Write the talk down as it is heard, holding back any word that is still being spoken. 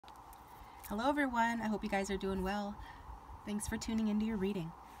Hello everyone, I hope you guys are doing well. Thanks for tuning into your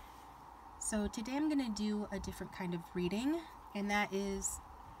reading. So today I'm going to do a different kind of reading, and that is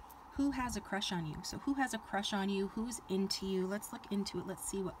who has a crush on you. So who has a crush on you, who's into you, let's look into it, let's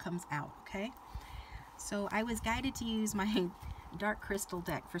see what comes out, okay? So I was guided to use my dark crystal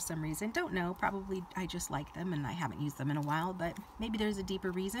deck for some reason. Don't know, probably I just like them and I haven't used them in a while, but maybe there's a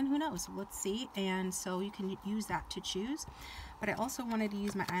deeper reason, who knows? Let's see. And so you can use that to choose. But I also wanted to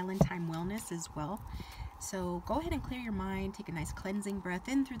use my Island Time Wellness as well. So go ahead and clear your mind, take a nice cleansing breath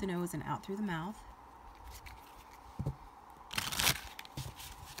in through the nose and out through the mouth.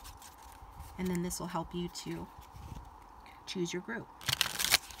 And then this will help you to choose your group.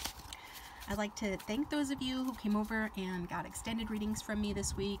 I'd like to thank those of you who came over and got extended readings from me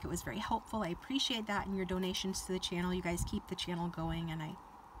this week. It was very helpful. I appreciate that and your donations to the channel. You guys keep the channel going, and I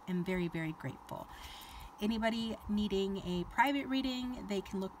am very, very grateful. Anybody needing a private reading, they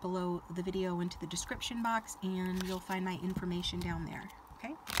can look below the video into the description box and you'll find my information down there,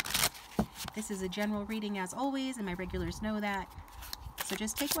 okay? This is a general reading as always, and my regulars know that. So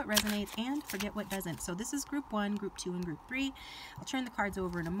just take what resonates and forget what doesn't. So this is group 1, group 2, and group 3. I'll turn the cards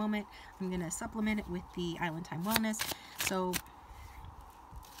over in a moment. I'm going to supplement it with the Island Time Wellness. So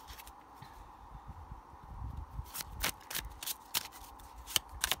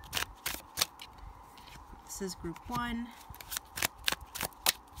this is group 1.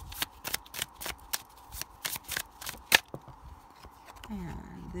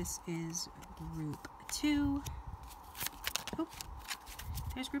 And this is group 2. Oh.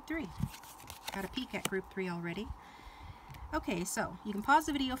 There's group 3. Got a peek at group 3 already. Okay, so you can pause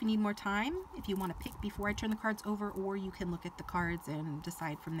the video if you need more time, if you want to pick before I turn the cards over, or you can look at the cards and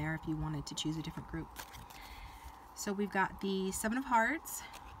decide from there if you wanted to choose a different group. So we've got the 7 of Hearts.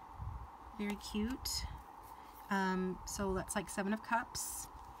 Very cute. So that's like 7 of Cups.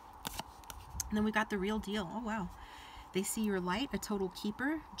 And then we've got the Real Deal. Oh, wow. They see your light, a total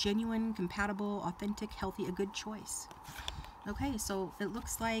keeper, genuine, compatible, authentic, healthy, a good choice. Okay, so it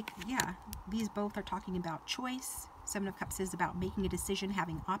looks like, yeah, these both are talking about choice. 7 of Cups is about making a decision,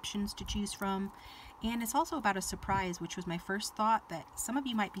 having options to choose from. And it's also about a surprise, which was my first thought, that some of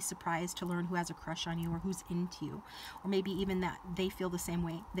you might be surprised to learn who has a crush on you or who's into you. Or maybe even that they feel the same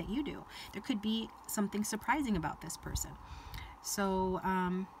way that you do. There could be something surprising about this person. So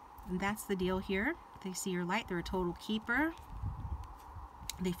that's the deal here. They see your light. They're a total keeper.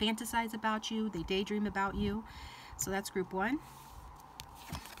 They fantasize about you. They daydream about you. So that's group 1.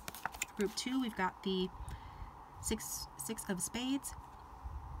 Group 2, we've got the six of Spades.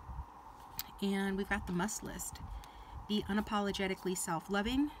 And we've got the must list. Be unapologetically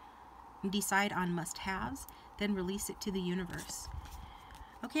self-loving. Decide on must-haves. Then release it to the universe.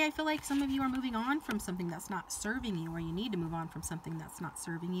 Okay, I feel like some of you are moving on from something that's not serving you, or you need to move on from something that's not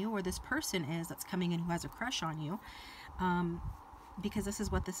serving you, or this person is that's coming in who has a crush on you. Because this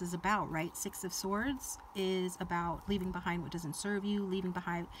is what this is about, right? 6 of Swords is about leaving behind what doesn't serve you, leaving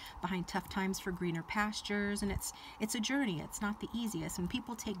behind tough times for greener pastures, and it's a journey. It's not the easiest. When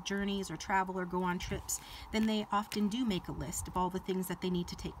people take journeys or travel or go on trips, then they often do make a list of all the things that they need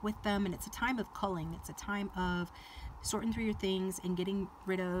to take with them, and it's a time of culling. It's a time of sorting through your things and getting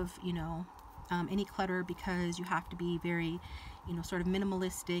rid of, you know, any clutter, because you have to be very, you know, sort of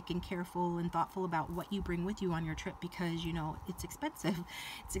minimalistic and careful and thoughtful about what you bring with you on your trip, because, you know, it's expensive.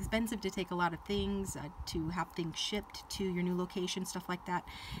 It's expensive to take a lot of things, to have things shipped to your new location, stuff like that.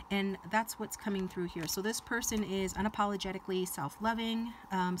 And that's what's coming through here. So this person is unapologetically self-loving.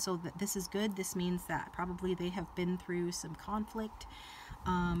 So that this is good. This means that probably they have been through some conflict,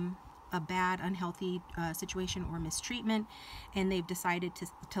 a bad, unhealthy situation or mistreatment, and they've decided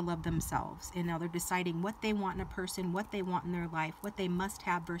to love themselves. And now they're deciding what they want in a person, what they want in their life, what they must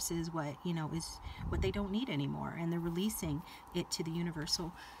have versus what, you know, is what they don't need anymore, and they're releasing it to the universe.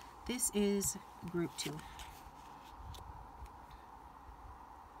 So this is group 2.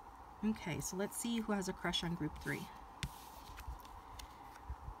 Okay, so let's see who has a crush on group 3.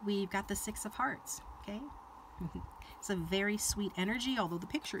 We've got the 6 of Hearts, okay? It's a very sweet energy, although the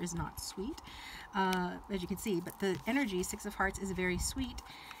picture is not sweet, as you can see, but the energy, 6 of Hearts, is very sweet.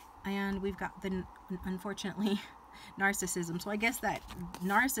 And we've got the, unfortunately, narcissism. So I guess that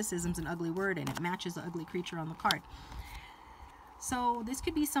narcissism's an ugly word, and it matches the ugly creature on the card. So this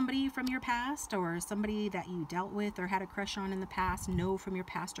could be somebody from your past, or somebody that you dealt with or had a crush on in the past, know from your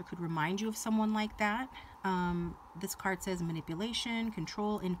past, or could remind you of someone like that. This card says manipulation,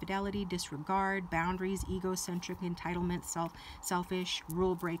 control, infidelity, disregard, boundaries, egocentric, entitlement, selfish,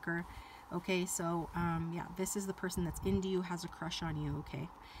 rule breaker. Okay, so yeah, this is the person that's into you, has a crush on you, okay?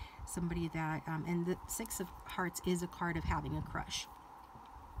 Somebody that, and the Six of Hearts is a card of having a crush.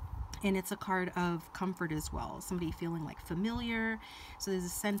 And it's a card of comfort as well. Somebody feeling like familiar. So there's a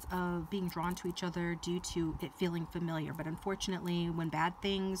sense of being drawn to each other due to it feeling familiar. But unfortunately, when bad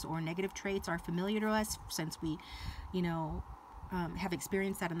things or negative traits are familiar to us, since we, you know, have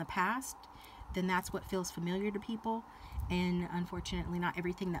experienced that in the past, then that's what feels familiar to people. And unfortunately, not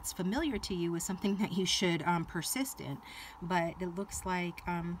everything that's familiar to you is something that you should persist in. But it looks like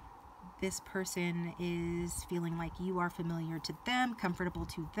this person is feeling like you are familiar to them, comfortable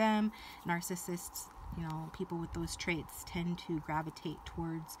to them. Narcissists, you know, people with those traits tend to gravitate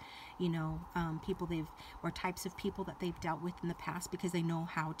towards, you know, people or types of people that they've dealt with in the past, because they know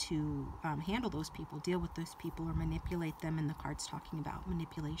how to handle those people, deal with those people, or manipulate them. And the card's talking about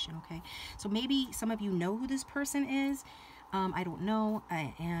manipulation, okay? So maybe some of you know who this person is. I don't know.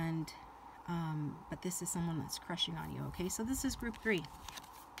 But this is someone that's crushing on you, okay? So this is group 3.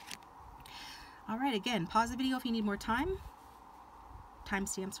 All right, again, pause the video if you need more time.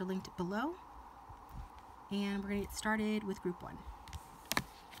 Timestamps are linked below. And we're going to get started with group 1.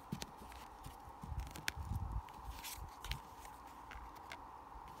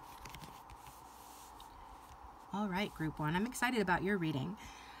 All right, group 1. I'm excited about your reading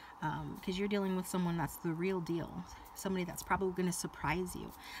because you're dealing with someone that's the real deal. Somebody that's probably going to surprise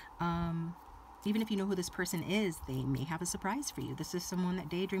you. Even if you know who this person is, they may have a surprise for you. This is someone that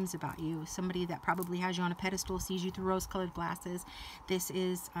daydreams about you. Somebody that probably has you on a pedestal, sees you through rose-colored glasses. This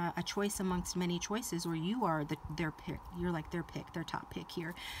is a choice amongst many choices, or you are their pick. You're like their pick, their top pick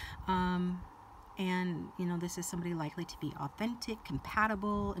here. And, you know, this is somebody likely to be authentic,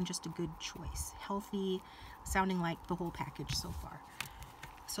 compatible, and just a good choice. Healthy, sounding like the whole package so far.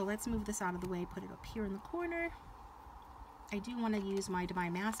 So let's move this out of the way, put it up here in the corner. I do want to use my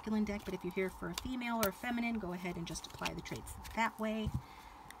Divine Masculine deck, but if you're here for a female or a feminine, go ahead and just apply the traits that way.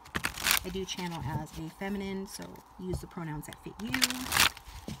 I do channel as a feminine, so use the pronouns that fit you.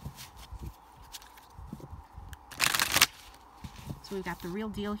 So we've got the real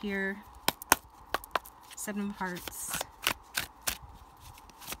deal here. 7 of Hearts.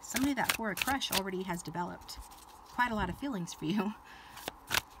 Somebody that for a crush already has developed quite a lot of feelings for you.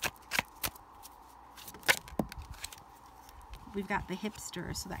 We've got the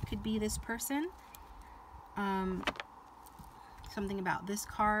hipster, so that could be this person. Something about this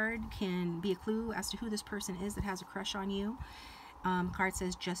card can be a clue as to who this person is that has a crush on you. Card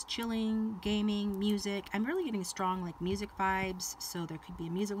says just chilling, gaming, music. I'm really getting strong like music vibes, so there could be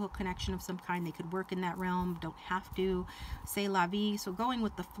a musical connection of some kind. They could work in that realm, don't have to. C'est la vie, so going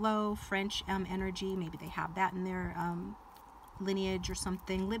with the flow. French energy, maybe they have that in their lineage or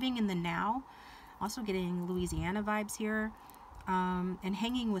something. Living in the now, also getting Louisiana vibes here. And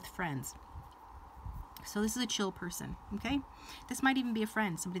hanging with friends. So this is a chill person, okay? This might even be a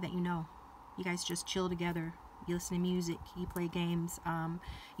friend, somebody that you know. You guys just chill together. You listen to music, you play games,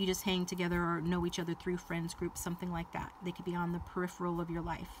 you just hang together or know each other through friends groups, something like that. They could be on the peripheral of your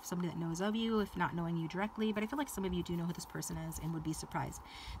life. Somebody that knows of you, if not knowing you directly. But I feel like some of you do know who this person is and would be surprised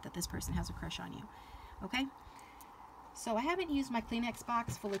that this person has a crush on you, okay? So I haven't used my Kleenex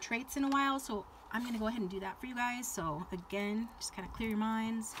box full of traits in a while, so I'm going to go ahead and do that for you guys. So again, just kind of clear your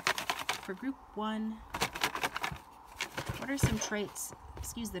minds. For group 1, what are some traits,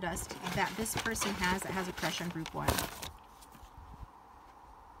 excuse the dust, that this person has that has a crush on group 1?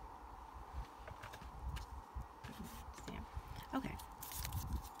 Okay.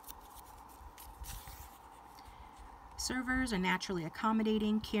 Servers are naturally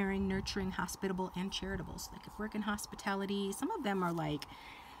accommodating, caring, nurturing, hospitable, and charitable. So they could work in hospitality. Some of them are like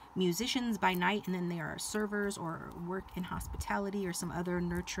musicians by night, and then they are servers or work in hospitality or some other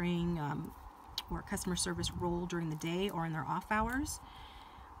nurturing or customer service role during the day or in their off hours.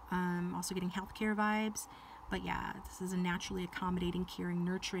 Also getting healthcare vibes. But yeah, this is a naturally accommodating, caring,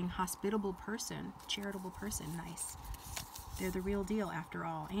 nurturing, hospitable person, charitable person. Nice. They're the real deal after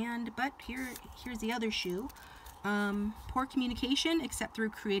all. But here's the other shoe. Poor communication except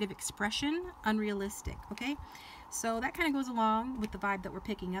through creative expression, unrealistic, okay? So that kind of goes along with the vibe that we're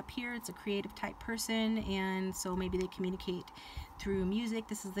picking up here. It's a creative type person, and so maybe they communicate through music.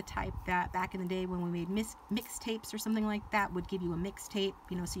 This is the type that back in the day when we made mixtapes or something like that would give you a mixtape,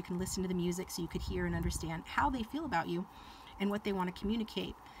 you know, so you can listen to the music so you could hear and understand how they feel about you and what they want to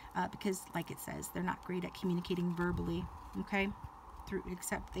communicate, because like it says, they're not great at communicating verbally, okay?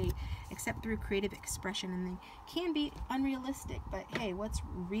 Except through creative expression, and they can be unrealistic, but hey, what's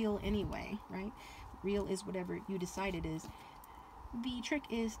real anyway, right? Real is whatever you decide it is. The trick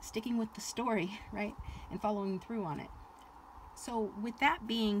is sticking with the story, right, and following through on it. So with that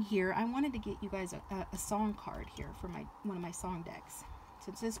being here, I wanted to get you guys a song card here for one of my song decks.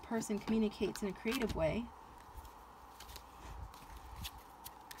 Since this person communicates in a creative way,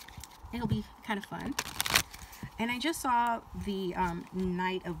 It'll be kind of fun. And I just saw the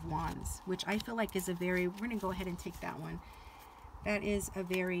Knight of Wands, which I feel like is a very, we're going to go ahead and take that one. That is a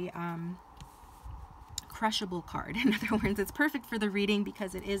very crushable card. In other words, it's perfect for the reading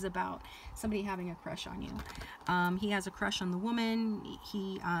because it is about somebody having a crush on you. He has a crush on the woman.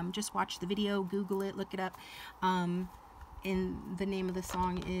 He just watched the video, Google it, look it up. And the name of the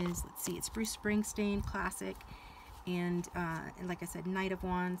song is, let's see, it's Bruce Springsteen, classic. And like I said, Knight of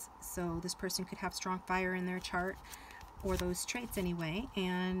Wands. So this person could have strong fire in their chart, or those traits anyway.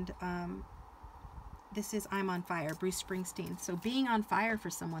 And this is I'm on Fire, Bruce Springsteen. So being on fire for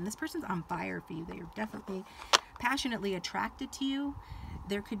someone, this person's on fire for you. They are definitely passionately attracted to you.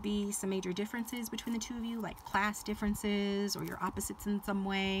 There could be some major differences between the two of you, like class differences, or you're opposites in some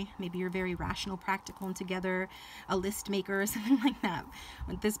way. Maybe you're very rational, practical, and together, a list maker or something like that.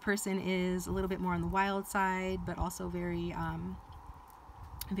 But this person is a little bit more on the wild side, but also very,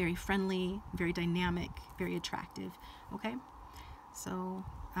 very friendly, very dynamic, very attractive. Okay, so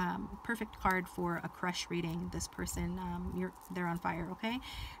perfect card for a crush reading. This person, they're on fire. Okay,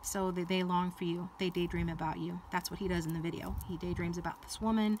 so they long for you, they daydream about you. That's what he does in the video. He daydreams about this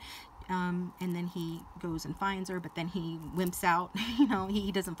woman, and then he goes and finds her, but then he wimps out. You know,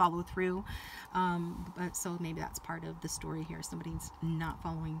 he doesn't follow through. But so maybe that's part of the story here. Somebody's not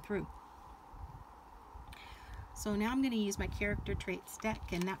following through. So now I'm going to use my character traits deck,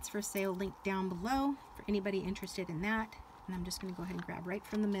 and that's for sale, linked down below for anybody interested in that. And I'm just going to go ahead and grab right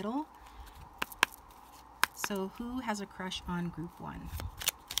from the middle. So who has a crush on group 1?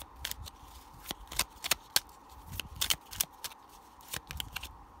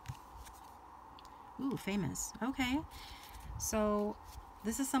 Ooh, famous. Okay. So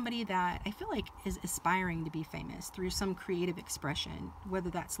this is somebody that I feel like is aspiring to be famous through some creative expression,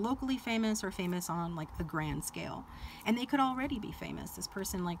 whether that's locally famous or famous on like a grand scale. And they could already be famous. This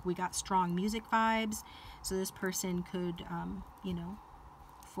person, like, we got strong music vibes. So this person could, you know,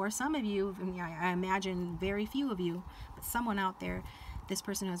 for some of you, I mean, I imagine very few of you, but someone out there, this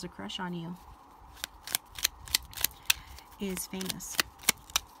person who has a crush on you is famous.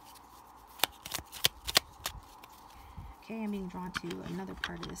 Okay, I'm being drawn to another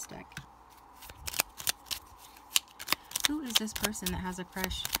part of this deck. Who is this person that has a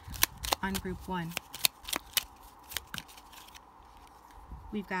crush on group 1?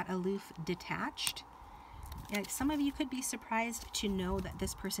 We've got aloof, detached. Like, some of you could be surprised to know that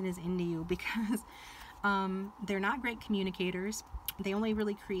this person is into you because they're not great communicators. They only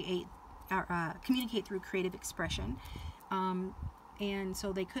really communicate through creative expression. And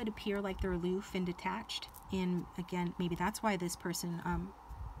so they could appear like they're aloof and detached. And again, maybe that's why this person,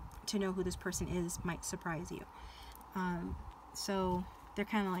 to know who this person is, might surprise you. So they're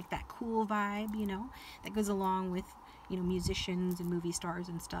kind of like that cool vibe, you know, that goes along with, you know, musicians and movie stars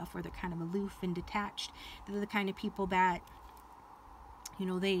and stuff, where they're kind of aloof and detached. They're the kind of people that, you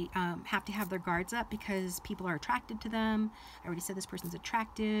know, they have to have their guards up because people are attracted to them. I already said this person's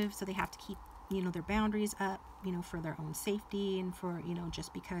attractive, so they have to keep, you know, their boundaries up, you know, for their own safety and for, you know,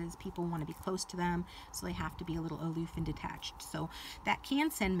 just because people want to be close to them, so they have to be a little aloof and detached. So that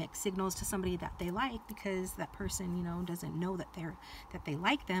can send mixed signals to somebody that they like, because that person, you know, doesn't know that they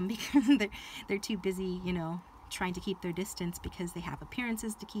like them because they're too busy, you know, trying to keep their distance because they have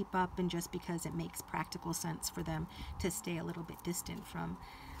appearances to keep up, and just because it makes practical sense for them to stay a little bit distant from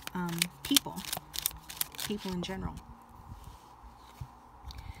people in general.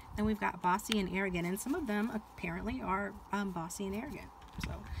 Then we've got bossy and arrogant, and some of them apparently are bossy and arrogant.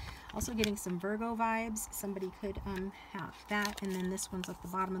 So also getting some Virgo vibes. Somebody could have that. And then this one's at the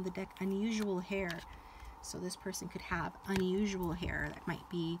bottom of the deck, unusual hair. So this person could have unusual hair. That might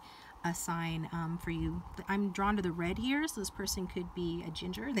be a sign for you. I'm drawn to the red here, so this person could be a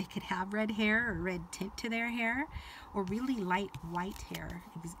ginger. They could have red hair or red tint to their hair, or really light white hair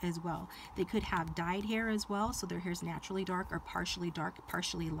as well. They could have dyed hair as well, so their hair's naturally dark or partially dark,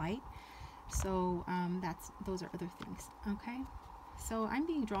 partially light. So those are other things. Okay, so I'm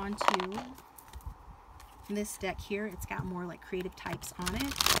being drawn to this deck here. It's got more like creative types on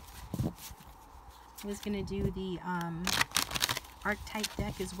it. I was going to do the archetype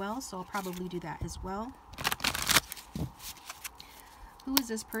deck as well, so I'll probably do that as well. Who is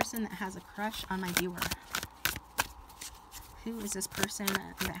this person that has a crush on my viewer? Who is this person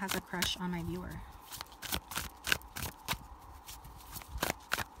that has a crush on my viewer?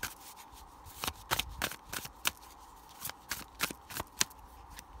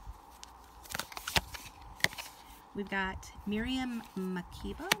 We've got Miriam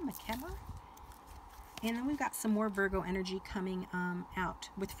Makeba. And then we've got some more Virgo energy coming out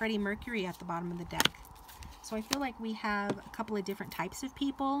with Freddie Mercury at the bottom of the deck. So I feel like we have a couple of different types of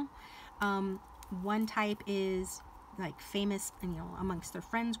people. One type is like famous, you know, amongst their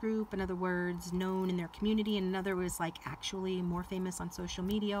friends group, in other words, known in their community, and another was like actually more famous on social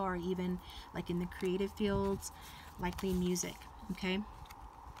media or even like in the creative fields, likely music. Okay.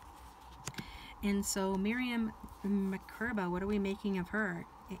 And so Miriam Makeba, what are we making of her?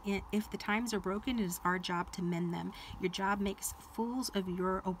 If the times are broken, it is our job to mend them. Your job makes fools of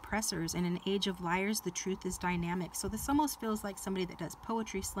your oppressors. In an age of liars, the truth is dynamic. So this almost feels like somebody that does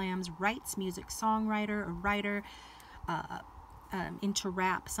poetry slams, writes music, songwriter, a writer, into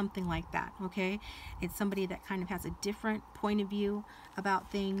rap, something like that. Okay, it's somebody that kind of has a different point of view about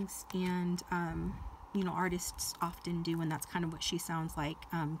things, and you know, artists often do, and that's kind of what she sounds like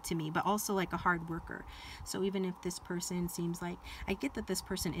to me, but also like a hard worker. So even if this person seems like, I get that this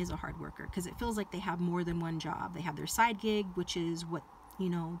person is a hard worker, because it feels like they have more than one job. They have their side gig, which is what, you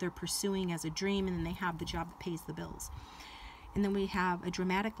know, they're pursuing as a dream, and then they have the job that pays the bills. And then we have a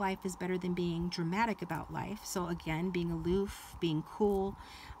dramatic life is better than being dramatic about life. So again, being aloof, being cool.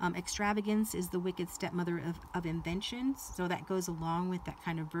 Extravagance is the wicked stepmother of inventions. So that goes along with that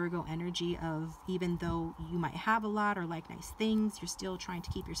kind of Virgo energy of, even though you might have a lot or like nice things, you're still trying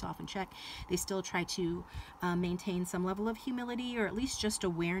to keep yourself in check. They still try to maintain some level of humility, or at least just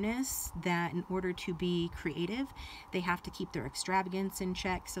awareness that in order to be creative, they have to keep their extravagance in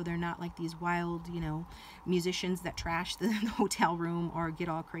check. So they're not like these wild, you know, musicians that trash the hotel room or get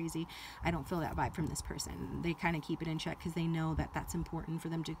all crazy. I don't feel that vibe from this person. They kind of keep it in check because they know that that's important for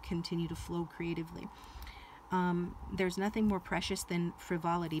them to continue to flow creatively. There's nothing more precious than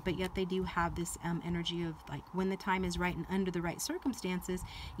frivolity, but yet they do have this energy of like, when the time is right and under the right circumstances,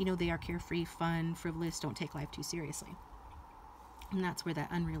 you know, they are carefree, fun, frivolous, don't take life too seriously. And that's where that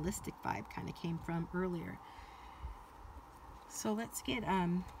unrealistic vibe kind of came from earlier. So let's get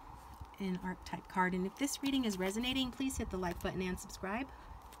an archetype card, and if this reading is resonating, please hit the like button and subscribe.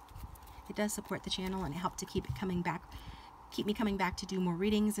 It does support the channel, and it helps to keep me coming back to do more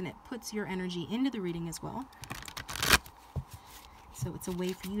readings, and it puts your energy into the reading as well. So it's a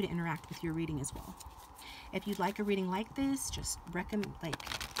way for you to interact with your reading as well. If you'd like a reading like this, just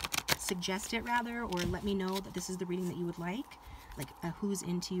suggest it rather, or let me know that this is the reading that you would like a who's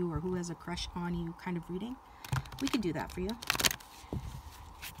into you or who has a crush on you kind of reading. We can do that for you.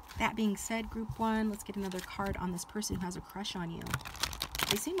 That being said, group one, let's get another card on this person who has a crush on you.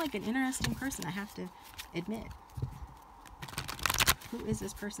 They seem like an interesting person, I have to admit. Who is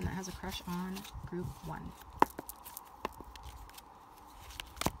this person that has a crush on group one?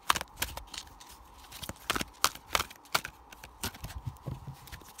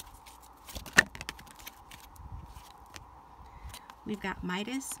 We've got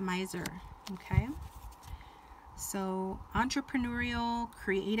Midas, Miser, okay? So entrepreneurial,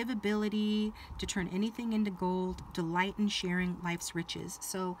 creative ability to turn anything into gold, delight in sharing life's riches.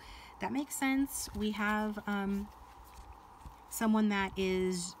 So that makes sense. We have someone that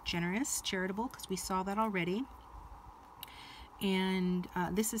is generous, charitable, because we saw that already. And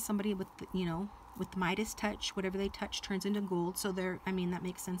this is somebody with, you know, with the Midas touch. Whatever they touch turns into gold. So they're, I mean, that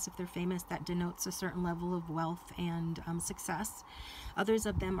makes sense if they're famous. That denotes a certain level of wealth and success. Others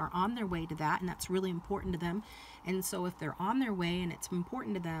of them are on their way to that, and that's really important to them. And so if they're on their way and it's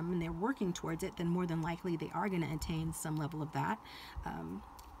important to them and they're working towards it, then more than likely they are going to attain some level of that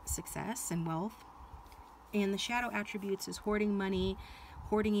success and wealth. And the shadow attributes is hoarding money,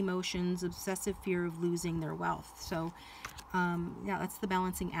 hoarding emotions, obsessive fear of losing their wealth. So yeah, that's the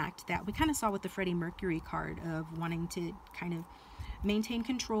balancing act that we kind of saw with the Freddie Mercury card of wanting to kind of maintain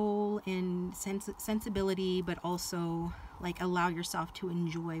control and sensibility, but also like allow yourself to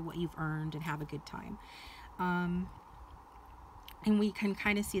enjoy what you've earned and have a good time. And we can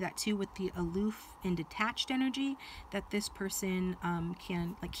kind of see that too with the aloof and detached energy, that this person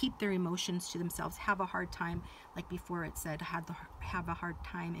can like keep their emotions to themselves, have a hard time, like before it said, have a hard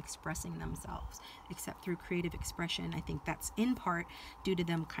time expressing themselves, except through creative expression. I think that's in part due to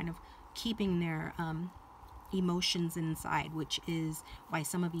them kind of keeping their emotions inside, which is why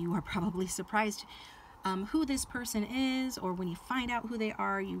some of you are probably surprised who this person is, or when you find out who they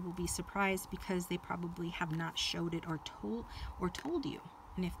are, you will be surprised because they probably have not showed it or told you.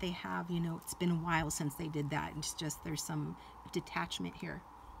 And if they have, you know, it's been a while since they did that. It's just there's some detachment here.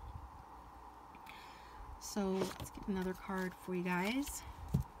 So let's get another card for you guys.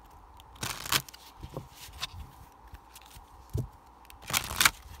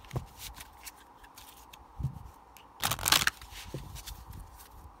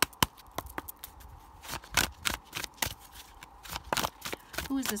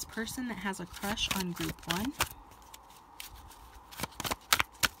 Who is this person that has a crush on group one?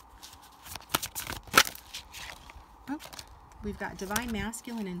 Oh, We've got Divine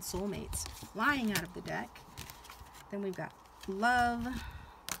Masculine and Soulmates flying out of the deck. Then we've got Love,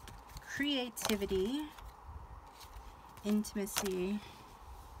 Creativity, Intimacy,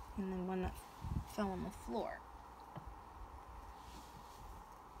 and then one that fell on the floor.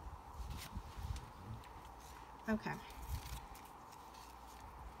 Okay.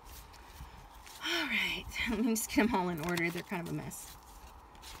 All right. Let me just get them all in order. They're kind of a mess.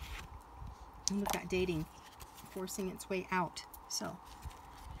 And we've got dating forcing its way out. So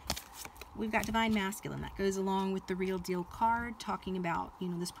we've got Divine Masculine. That goes along with the Real Deal card, talking about, you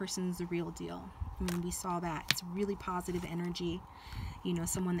know, this person's the real deal. I mean, we saw that. It's really positive energy. You know,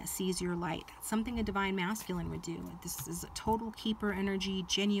 someone that sees your light. That's something a Divine Masculine would do. This is a total keeper energy,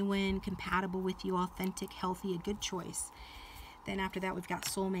 genuine, compatible with you, authentic, healthy, a good choice. Then after that, we've got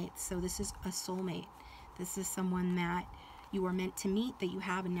soulmates. So this is a soulmate. This is someone that you are meant to meet, that you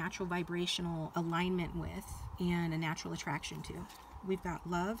have a natural vibrational alignment with and a natural attraction to. We've got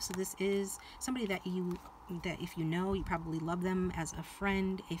love. So this is somebody that if you know, you probably love them as a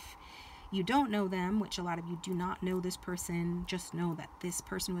friend. If you don't know them, which a lot of you do not know this person, just know that this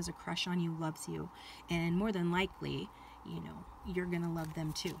person was a crush on you, loves you, and more than likely, you know, you're gonna love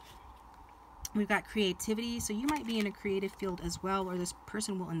them too. We've got creativity, so you might be in a creative field as well, or this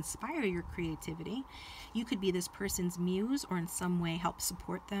person will inspire your creativity. You could be this person's muse, or in some way help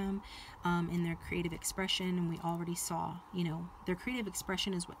support them in their creative expression. And we already saw, you know, their creative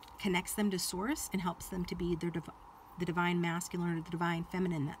expression is what connects them to source and helps them to be the divine masculine or the divine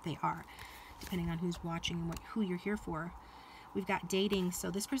feminine that they are, depending on who's watching and who you're here for. We've got dating, so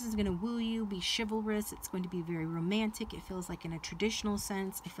this person's going to woo you, be chivalrous. It's going to be very romantic. It feels like in a traditional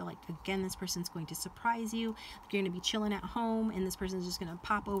sense. I feel like, again, this person's going to surprise you. You're going to be chilling at home, and this person's just going to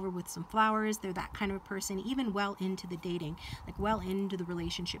pop over with some flowers. They're that kind of a person, even well into the dating, like well into the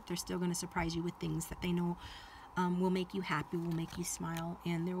relationship. They're still going to surprise you with things that they know will make you happy, will make you smile,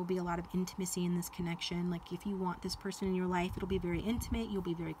 and there will be a lot of intimacy in this connection. Like if you want this person in your life, it'll be very intimate, you'll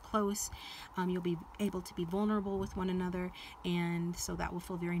be very close, you'll be able to be vulnerable with one another, and so that will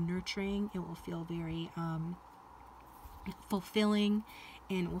feel very nurturing. It will feel very fulfilling,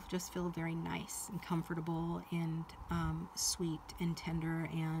 and it will just feel very nice and comfortable and sweet and tender,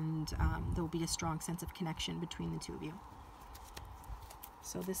 and there will be a strong sense of connection between the two of you.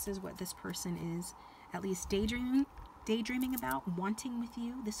 So this is what this person is at least daydreaming about, wanting with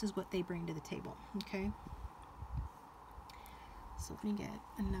you. This is what they bring to the table, okay? So let me get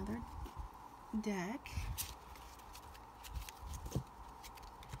another deck.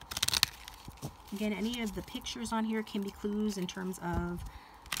 Again, any of the pictures on here can be clues in terms of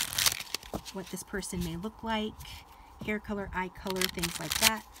what this person may look like, hair color, eye color, things like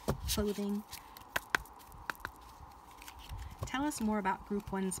that, clothing. Tell us more about Group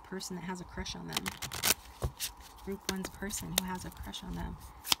 1's person that has a crush on them. Group 1's person who has a crush on them.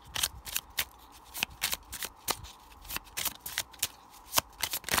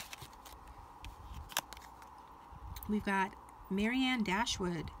 We've got Marianne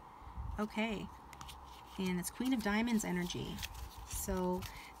Dashwood. Okay. And it's Queen of Diamonds energy. So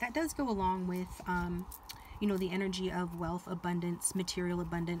that does go along with, you know, the energy of wealth, abundance,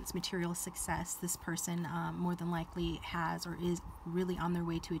 material success. This person more than likely has or is really on their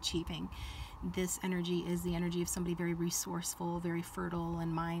way to achieving. This energy is the energy of somebody very resourceful, very fertile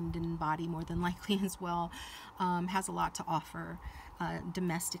in mind and body more than likely as well. Has a lot to offer,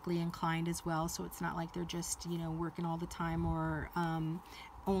 domestically inclined as well. So it's not like they're just, you know, working all the time or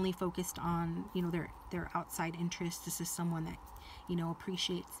only focused on, you know, their outside interests. This is someone that, you know,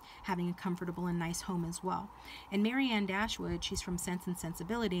 appreciates having a comfortable and nice home as well. And Marianne Dashwood, she's from Sense and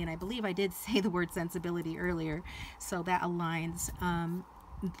Sensibility, and I believe I did say the word sensibility earlier, so that aligns.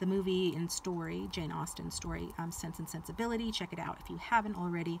 The movie and story, Jane Austen's story, Sense and Sensibility. Check it out if you haven't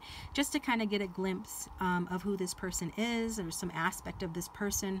already, just to kind of get a glimpse of who this person is, or some aspect of this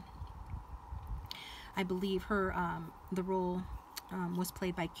person. I believe her, the role was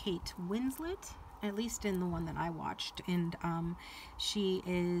played by Kate Winslet, at least in the one that I watched, and she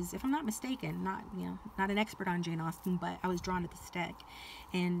is, if I'm not mistaken, not an expert on Jane Austen, but I was drawn to this deck,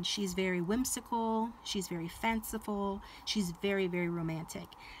 and she's very whimsical, she's very fanciful, she's very, very romantic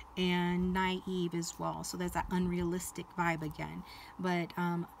and naive as well. So there's that unrealistic vibe again, but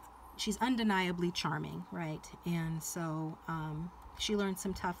she's undeniably charming, right? And so she learned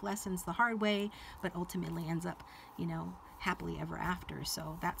some tough lessons the hard way, but ultimately ends up, you know, happily ever after.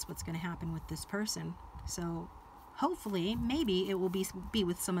 So that's what's going to happen with this person. So hopefully, maybe it will be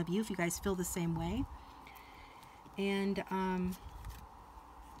with some of you if you guys feel the same way. And get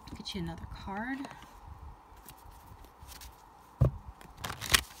you another card.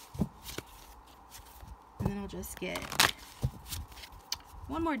 And then I'll just get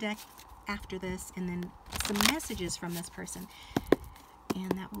one more deck after this, and then some messages from this person, and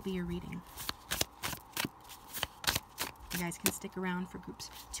that will be your reading. You guys can stick around for groups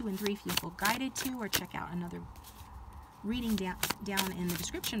 2 and 3 if you feel guided to, or check out another reading down in the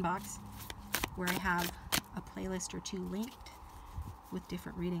description box, where I have a playlist or 2 linked with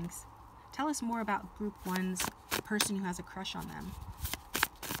different readings. Tell us more about group 1's person who has a crush on them.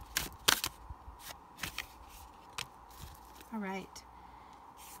 All right.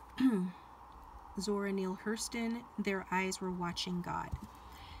 Zora Neale Hurston, their eyes were watching God.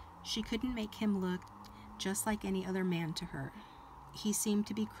 She couldn't make him look just like any other man to her. He seemed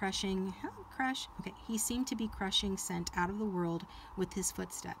to be crushing scent out of the world with his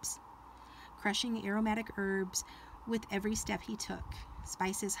footsteps, crushing aromatic herbs with every step he took.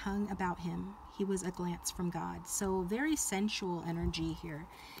 Spices hung about him. He was a glance from God. So very sensual energy here.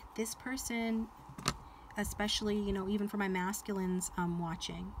 This person, especially, you know, even for my masculines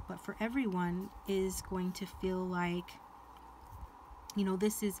watching, but for everyone, is going to feel like, you know,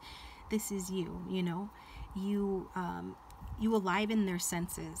 this is you, you know, you aliven their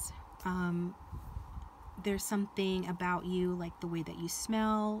senses. There's something about you, like the way that you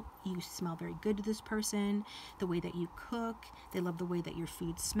smell very good to this person, the way that you cook, they love the way that your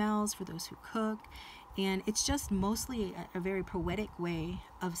food smells for those who cook, and it's just mostly a very poetic way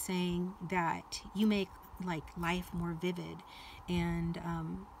of saying that you make like life more vivid and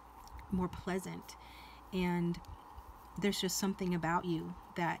more pleasant, and there's just something about you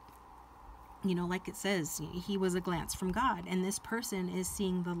that, you know, like it says, he was a glance from God, and this person is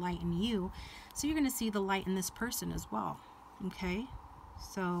seeing the light in you, so you're going to see the light in this person as well. Okay,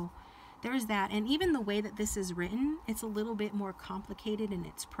 so there's that. And even the way that this is written, it's a little bit more complicated in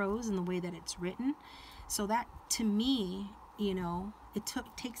its prose and the way that it's written, so that, to me, you know, it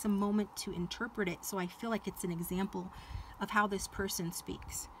takes a moment to interpret it, so I feel like it's an example of how this person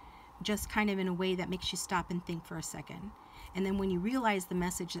speaks, just kind of in a way that makes you stop and think for a second. And then when you realize the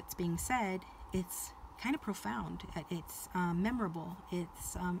message that's being said, it's kind of profound, it's memorable,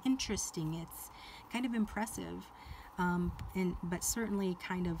 it's interesting, it's kind of impressive, but certainly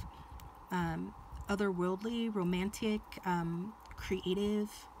kind of otherworldly, romantic, creative,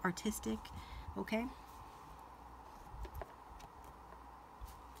 artistic. Okay?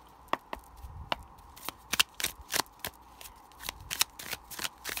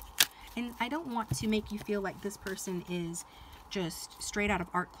 And I don't want to make you feel like this person is just straight out of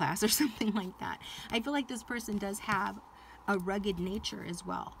art class or something like that. I feel like this person does have a rugged nature as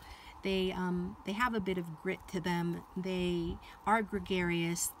well. They have a bit of grit to them. They are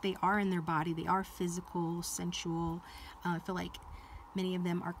gregarious. They are in their body. They are physical, sensual. I feel like many of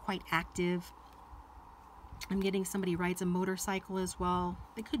them are quite active. I'm getting somebody rides a motorcycle as well.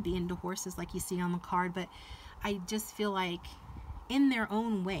 They could be into horses like you see on the card, but I just feel like in their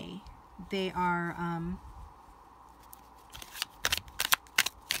own way, they are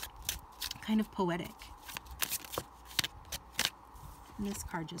kind of poetic. And this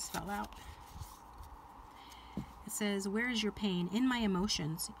card just fell out. It says, where is your pain? In my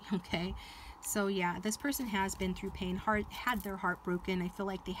emotions. Okay, so yeah, this person has been through pain, had their heart broken. I feel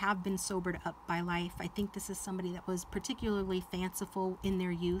like they have been sobered up by life. I think this is somebody that was particularly fanciful in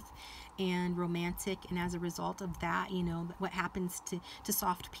their youth and romantic, and as a result of that, you know, what happens to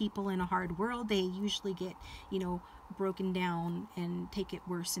soft people in a hard world, they usually get, you know, broken down and take it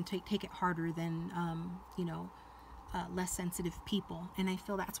worse and take it harder than you know, less sensitive people. And I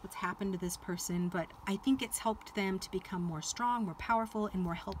feel that's what's happened to this person, but I think it's helped them to become more strong, more powerful, and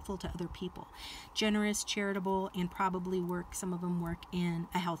more helpful to other people. Generous, charitable, and probably some of them work in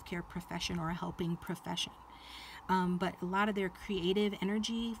a healthcare profession or a helping profession. But a lot of their creative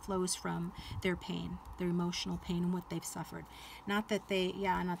energy flows from their pain, their emotional pain, and what they've suffered. Not that they,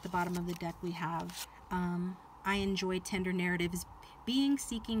 yeah, and at the bottom of the deck we have, I enjoy tender narratives, being,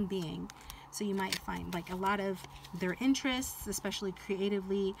 seeking, being. So you might find like a lot of their interests, especially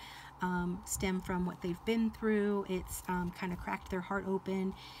creatively, stem from what they've been through. It's kind of cracked their heart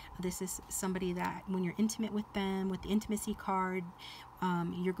open. This is somebody that when you're intimate with them, with the intimacy card,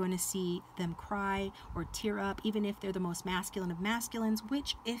 you're going to see them cry or tear up, even if they're the most masculine of masculines,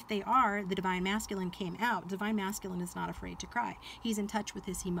 which if they are, the Divine Masculine came out. Divine Masculine is not afraid to cry. He's in touch with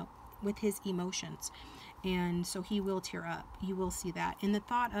his emotions. And so he will tear up. You will see that. And the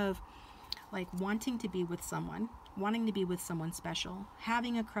thought of like wanting to be with someone special,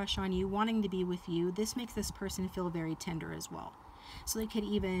 having a crush on you, wanting to be with you, this makes this person feel very tender as well. So they could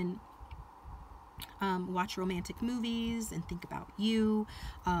even watch romantic movies and think about you,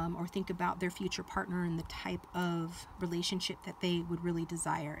 or think about their future partner and the type of relationship that they would really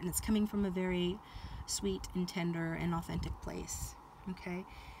desire. And it's coming from a very sweet and tender and authentic place. Okay.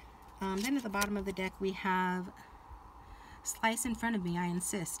 Then at the bottom of the deck we have slice in front of me, I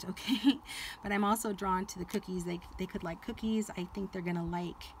insist. Okay. But I'm also drawn to the cookies. They could like cookies. I think they're gonna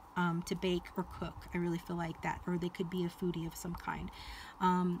like to bake or cook. I really feel like that. Or they could be a foodie of some kind.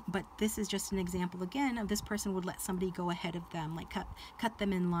 But this is just an example again of this person would let somebody go ahead of them, like cut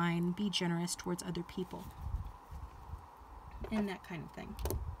them in line, be generous towards other people, and that kind of thing.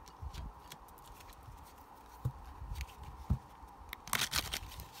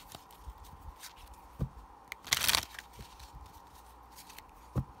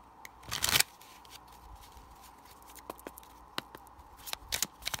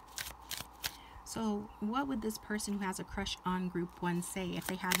 So what would this person who has a crush on group 1 say if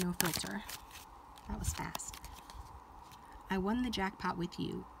they had no filter? That was fast. I won the jackpot with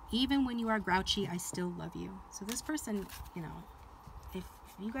you. Even when you are grouchy, I still love you. So this person, you know, if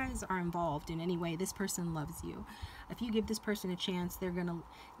you guys are involved in any way, this person loves you. If you give this person a chance, they're going to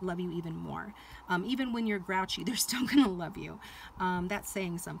love you even more. Even when you're grouchy, they're still going to love you. That's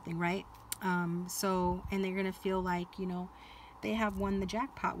saying something, right? And they're going to feel like, you know, they have won the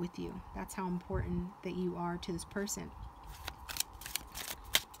jackpot with you. That's how important that you are to this person.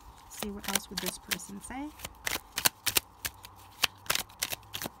 Let's see, what else would this person say?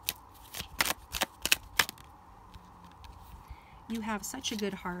 You have such a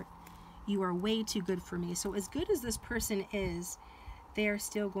good heart. You are way too good for me. So as good as this person is, they are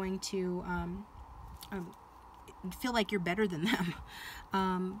still going to feel like you're better than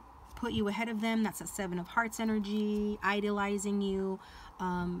them. Put you ahead of them. That's a 7 of Hearts energy, idolizing you,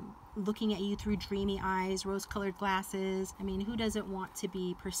 looking at you through dreamy eyes, rose-colored glasses. I mean, who doesn't want to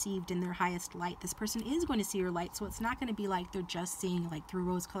be perceived in their highest light? This person is going to see your light, so it's not going to be like they're just seeing like through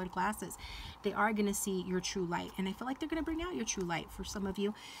rose-colored glasses. They are going to see your true light, and I feel like they're going to bring out your true light. For some of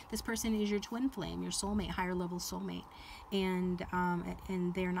you, this person is your twin flame, your soulmate, higher level soulmate, and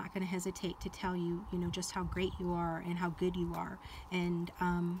they're not going to hesitate to tell you, you know, just how great you are and how good you are, and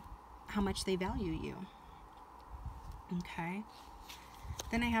how much they value you. Okay.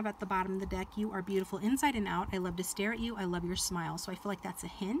 Then I have at the bottom of the deck, you are beautiful inside and out. I love to stare at you. I love your smile. So I feel like that's a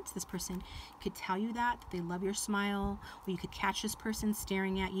hint. This person could tell you that they love your smile, or you could catch this person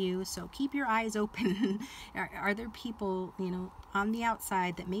staring at you. So keep your eyes open. Are there people, you know, on the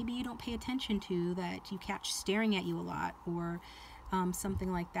outside that maybe you don't pay attention to that you catch staring at you a lot, or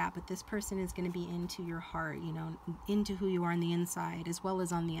something like that? But this person is going to be into your heart, you know, into who you are on the inside as well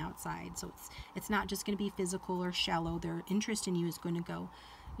as on the outside. So it's not just going to be physical or shallow. Their interest in you is going to go,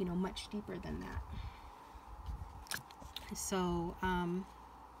 you know, much deeper than that. So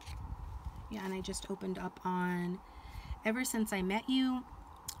yeah, and I just opened up on ever since I met you,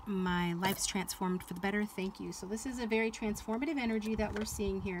 my life's transformed for the better. Thank you. So this is a very transformative energy that we're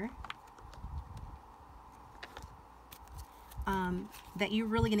seeing here. That you're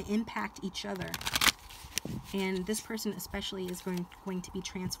really going to impact each other, and this person especially is going to be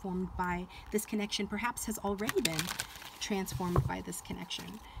transformed by this connection. Perhaps has already been transformed by this connection,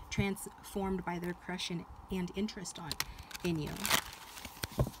 transformed by their crush and interest in you.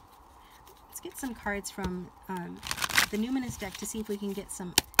 Let's get some cards from the Numinous deck to see if we can get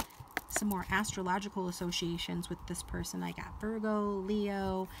some more astrological associations with this person. I got Virgo,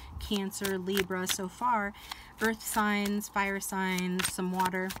 Leo, Cancer, Libra so far. Earth signs, fire signs, some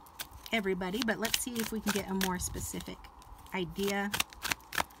water, everybody. But let's see if we can get a more specific idea.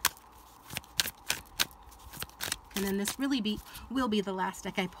 And then this really will be the last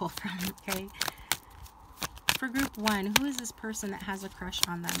deck I pull from, okay? For group 1, who is this person that has a crush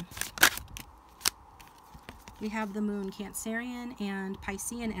on them? We have the Moon, Cancerian and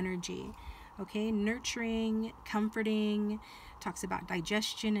Piscean energy. Okay, nurturing, comforting, talks about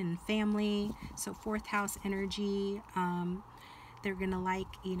digestion and family. So 4th house energy. They're going to like,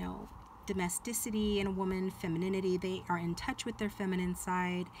 you know, domesticity in a woman, femininity. They are in touch with their feminine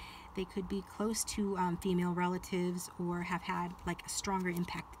side. They could be close to female relatives, or have had like a stronger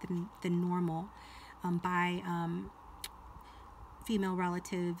impact than normal by female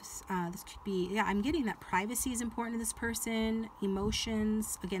relatives. This could be, yeah, I'm getting that privacy is important to this person.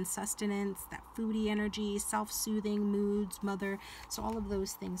 Emotions, again, sustenance, that foodie energy, self-soothing, moods, mother. So all of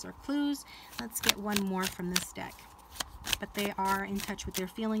those things are clues. Let's get one more from this deck. But they are in touch with their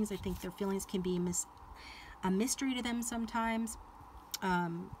feelings. I think their feelings can be a mystery to them sometimes.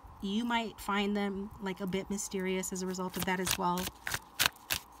 You might find them like a bit mysterious as a result of that as well.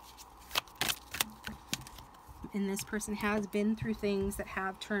 And this person has been through things that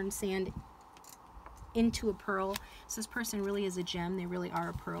have turned sand into a pearl. So this person really is a gem. They really are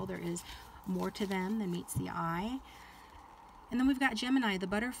a pearl. There is more to them than meets the eye. And then we've got Gemini, the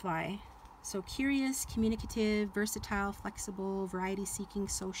butterfly. So curious, communicative, versatile, flexible, variety-seeking,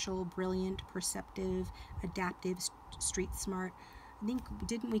 social, brilliant, perceptive, adaptive, street smart. I think,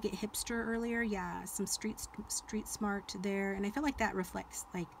 didn't we get hipster earlier? Yeah, some street smart there. And I feel like that reflects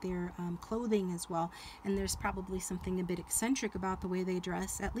like their clothing as well. And there's probably something a bit eccentric about the way they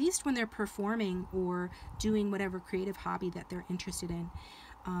dress, at least when they're performing or doing whatever creative hobby that they're interested in.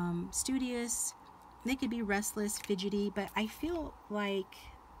 Studious, they could be restless, fidgety, but I feel like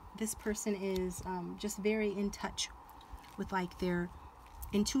this person is just very in touch with like their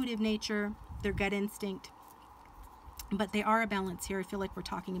intuitive nature, their gut instinct. But they are a balance here. I feel like we're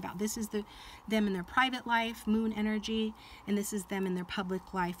talking about this is them in their private life, moon energy, and this is them in their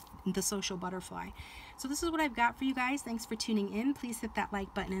public life, the social butterfly. So this is what I've got for you guys. Thanks for tuning in. Please hit that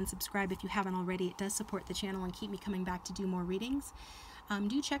like button and subscribe if you haven't already. It does support the channel and keep me coming back to do more readings.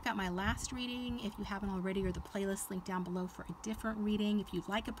 Do check out my last reading if you haven't already, or the playlist link down below for a different reading. If you'd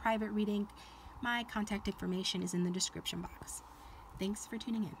like a private reading, my contact information is in the description box. Thanks for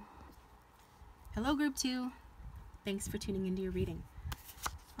tuning in. Hello, Group 2. Thanks for tuning into your reading.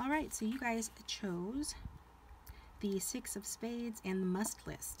 All right, so you guys chose the 6 of Spades and the must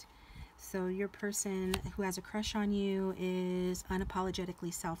list. So your person who has a crush on you is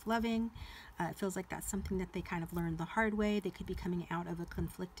unapologetically self-loving. It feels like that's something that they kind of learned the hard way. They could be coming out of a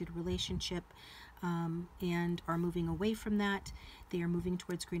conflicted relationship and are moving away from that. They are moving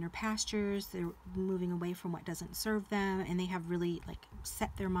towards greener pastures. They're moving away from what doesn't serve them, and they have really like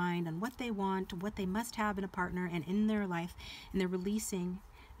set their mind on what they want, what they must have in a partner and in their life, and they're releasing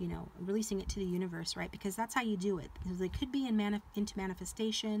it to the universe, right? Because that's how you do it. They could be into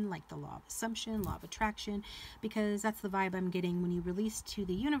manifestation, like the law of assumption, law of attraction, because that's the vibe I'm getting. When you release to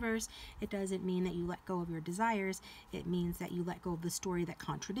the universe, it doesn't mean that you let go of your desires. It means that you let go of the story that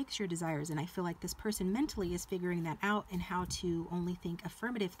contradicts your desires. And I feel like this person mentally is figuring that out and how to only think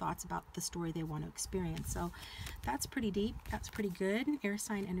affirmative thoughts about the story they want to experience. So that's pretty deep. That's pretty good. Air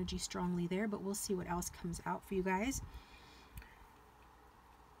sign energy strongly there, but we'll see what else comes out for you guys.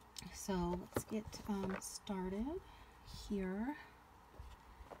 So let's get started here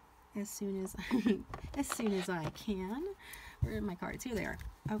as soon as I can. Where are my cards? Here they are.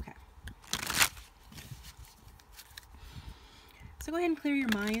 Okay. So go ahead and clear your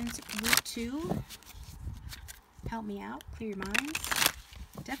minds. Group 2, help me out. Clear your minds.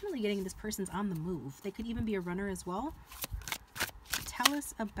 Definitely getting this person's on the move. They could even be a runner as well. Tell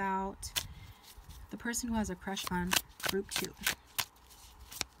us about the person who has a crush on Group 2.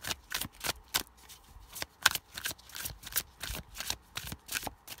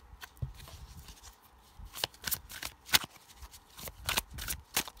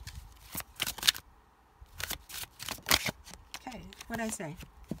 What did I say?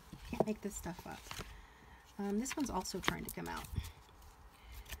 Can't make this stuff up. This one's also trying to come out.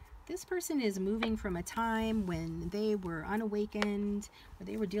 This person is moving from a time when they were unawakened, or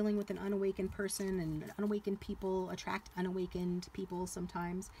they were dealing with an unawakened person, and unawakened people attract unawakened people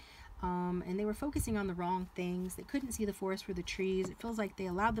sometimes. And they were focusing on the wrong things. They couldn't see the forest for the trees. It feels like they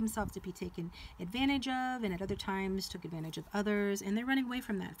allowed themselves to be taken advantage of, and at other times took advantage of others, and they're running away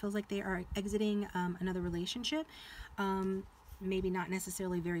from that. It feels like they are exiting another relationship. Maybe not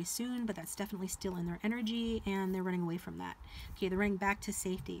necessarily very soon, but that's definitely still in their energy, and they're running away from that. Okay, they're running back to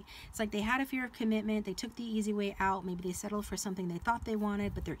safety. It's like they had a fear of commitment. They took the easy way out. Maybe they settled for something they thought they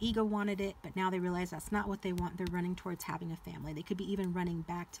wanted, but their ego wanted it, but now they realize that's not what they want. They're running towards having a family. They could be even running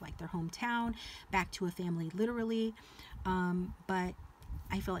back to like their hometown, back to a family literally, but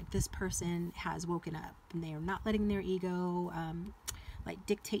I feel like this person has woken up, and they are not letting their ego like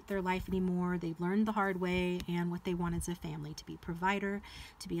dictate their life anymore. They've learned the hard way, and what they want is a family, to be a provider,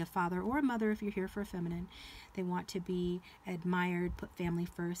 to be a father or a mother if you're here for a feminine. They want to be admired, put family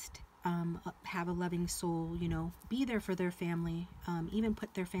first, have a loving soul, you know, be there for their family, even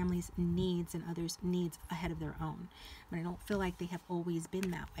put their family's needs and others' needs ahead of their own. But I don't feel like they have always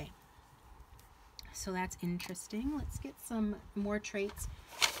been that way. So that's interesting. Let's get some more traits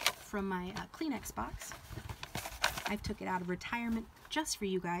from my Kleenex box. I took it out of retirement just for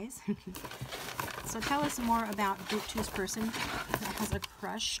you guys. So tell us more about Group 2's person that has a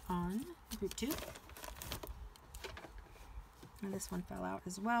crush on Group 2. And this one fell out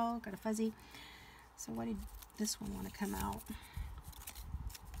as well. Got a fuzzy. So what did this one want to come out?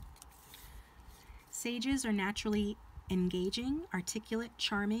 Sages are naturally engaging, articulate,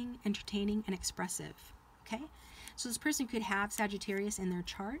 charming, entertaining, and expressive. Okay? So this person could have Sagittarius in their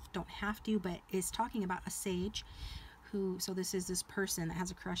chart. Don't have to, but is talking about a sage so this is this person that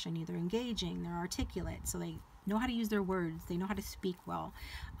has a crush on you. They're engaging, they're articulate, so they know how to use their words, they know how to speak well.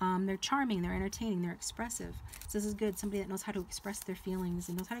 They're charming, they're entertaining, they're expressive. So this is good, somebody that knows how to express their feelings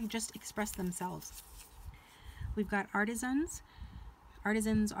and knows how to just express themselves. We've got artisans.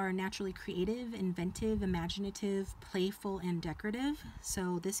 Artisans are naturally creative, inventive, imaginative, playful, and decorative.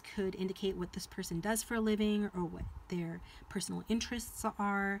 So this could indicate what this person does for a living or what their personal interests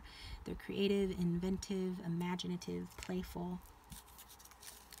are. They're creative, inventive, imaginative, playful,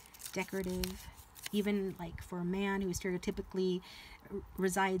 decorative. Even like for a man who stereotypically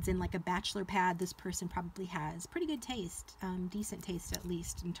resides in like a bachelor pad, this person probably has pretty good taste, decent taste at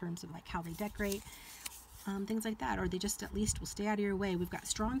least in terms of like how they decorate. Things like that, or they just at least will stay out of your way. We've got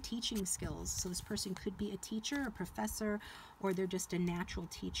strong teaching skills, so this person could be a teacher, a professor, or they're just a natural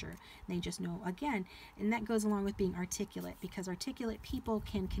teacher. They just know, again, and that goes along with being articulate, because articulate people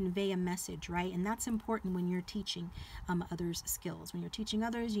can convey a message, right? And that's important when you're teaching others skills. When you're teaching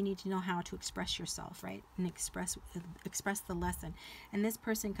others, you need to know how to express yourself, right? And express the lesson. And this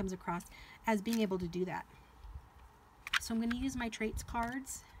person comes across as being able to do that. So I'm going to use my traits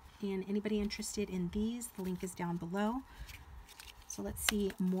cards. And anybody interested in these, the link is down below. So let's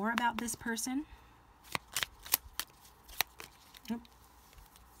see more about this person.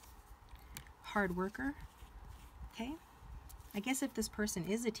 Hard worker. Okay. I guess if this person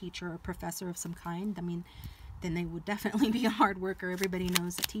is a teacher or a professor of some kind, I mean, then they would definitely be a hard worker. Everybody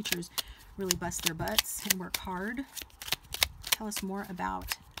knows that teachers really bust their butts and work hard. Tell us more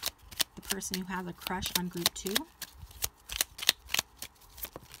about the person who has a crush on group 2.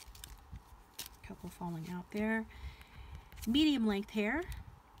 Couple falling out there. Medium length hair.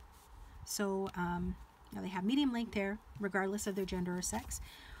 So now they have medium length hair regardless of their gender or sex.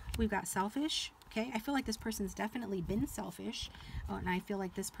 We've got selfish. Okay, I feel like this person's definitely been selfish, and I feel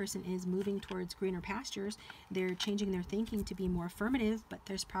like this person is moving towards greener pastures. They're changing their thinking to be more affirmative, but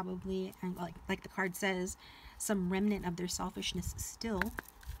there's probably, like the card says, some remnant of their selfishness still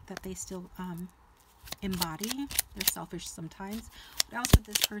that they still embody. They're selfish sometimes. What else would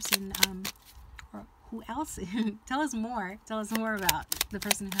this person or who else? Tell us more. Tell us more about the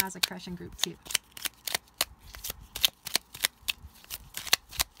person who has a crush in group 2.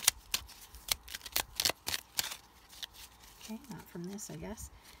 Okay, not from this, I guess.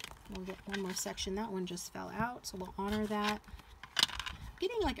 We'll get one more section. That one just fell out, so we'll honor that. I'm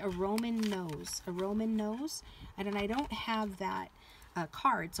getting like a Roman nose. A Roman nose. And I don't have that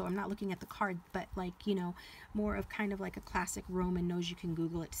card, so I'm not looking at the card, but like, you know, more of kind of like a classic Roman nose. You can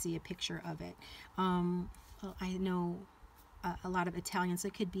Google it to see a picture of it. Well, I know a lot of Italians,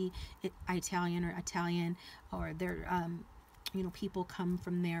 it could be Italian, or they're you know, people come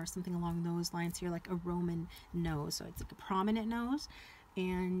from there, something along those lines here, like a Roman nose. So it's like a prominent nose,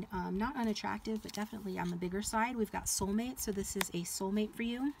 and not unattractive, but definitely on the bigger side. We've got soulmate, so this is a soulmate for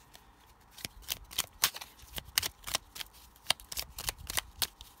you.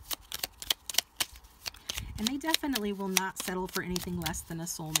 And they definitely will not settle for anything less than a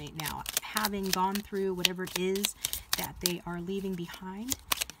soulmate now. Having gone through whatever it is that they are leaving behind,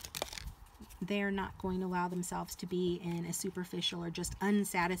 they're not going to allow themselves to be in a superficial or just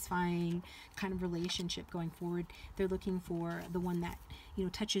unsatisfying kind of relationship going forward. They're looking for the one that, you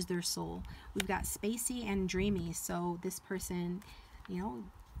know, touches their soul. We've got spacey and dreamy. So this person, you know,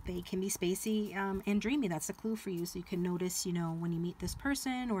 they can be spacey and dreamy. That's a clue for you. So you can notice, you know, when you meet this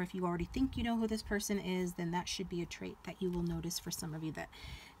person, or if you already think you know who this person is, then that should be a trait that you will notice for some of you, that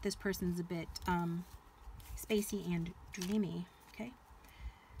this person's a bit spacey and dreamy. Okay.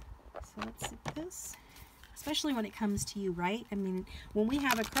 So let's see this. Especially when it comes to you, right? I mean, when we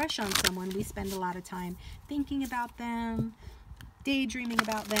have a crush on someone, we spend a lot of time thinking about them, daydreaming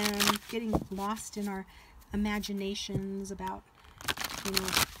about them, getting lost in our imaginations about, you know,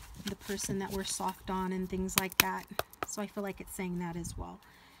 the person that we're soft on and things like that. So I feel like it's saying that as well.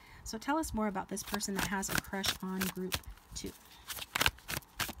 So tell us more about this person that has a crush on group 2.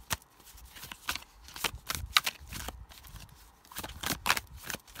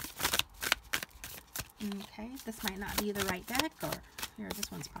 Okay, this might not be the right deck, or here,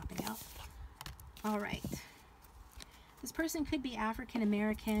 this one's popping out. All right. This person could be African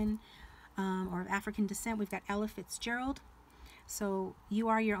American or of African descent. We've got Ella Fitzgerald. So you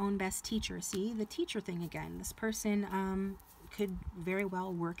are your own best teacher. See, the teacher thing again. This person could very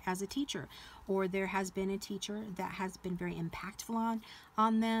well work as a teacher, or there has been a teacher that has been very impactful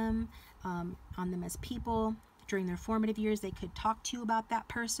on them as people during their formative years. They could talk to you about that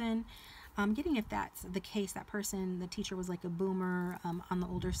person. I'm getting, if that's the case, that person, the teacher, was like a boomer on the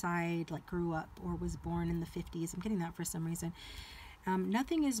older side, like grew up or was born in the 50s. I'm getting that for some reason.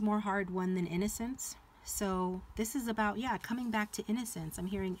 Nothing is more hard won than innocence. So this is about, yeah, coming back to innocence. I'm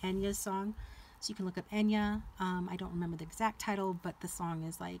hearing Enya's song. So you can look up Enya. I don't remember the exact title, but the song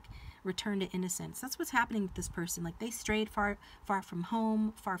is like Return to Innocence. That's what's happening with this person. Like they strayed far from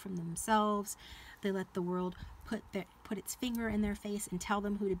home, far from themselves. They let the world put its finger in their face and tell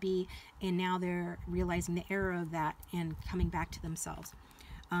them who to be. And now they're realizing the error of that and coming back to themselves,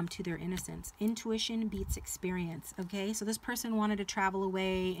 to their innocence. Intuition beats experience. Okay, so this person wanted to travel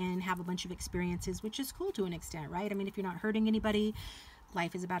away and have a bunch of experiences, which is cool to an extent, right? I mean, if you're not hurting anybody,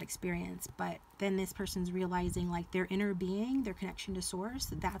 life is about experience. But then this person's realizing like their inner being, their connection to source,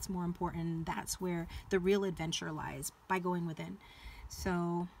 that's more important. That's where the real adventure lies, by going within.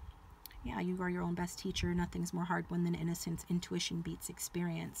 So yeah, you are your own best teacher. Nothing's more hard won than innocence. Intuition beats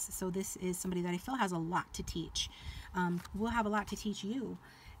experience. So this is somebody that I feel has a lot to teach. Will have a lot to teach you,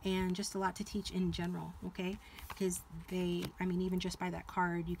 and just a lot to teach in general, okay? Because I mean, even just by that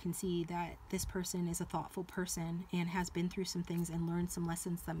card, you can see that this person is a thoughtful person and has been through some things and learned some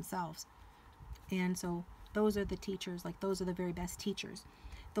lessons themselves. And so those are the teachers, like those are the very best teachers,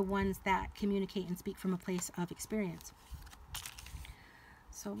 the ones that communicate and speak from a place of experience.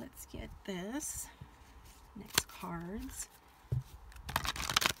 So let's get this next cards.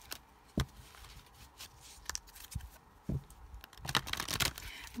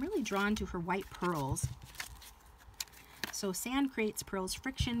 I'm really drawn to her white pearls. So sand creates pearls,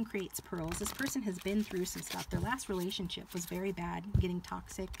 friction creates pearls. This person has been through some stuff. Their last relationship was very bad, getting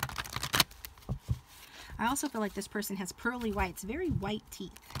toxic. I also feel like this person has pearly whites, very white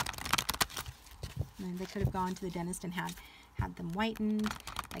teeth. And they could have gone to the dentist and had them whitened,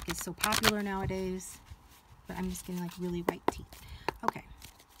 like it's so popular nowadays. But I'm just getting like really white teeth. Okay,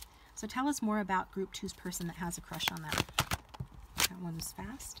 so tell us more about Group 2's person that has a crush on them. That one's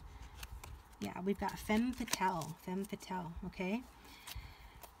fast. Yeah, we've got Femme Fatale, okay?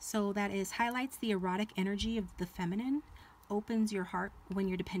 So that is highlights the erotic energy of the feminine, opens your heart when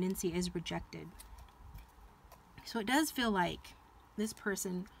your dependency is rejected. So it does feel like this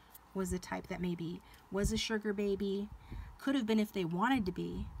person was the type that maybe was a sugar baby, could have been if they wanted to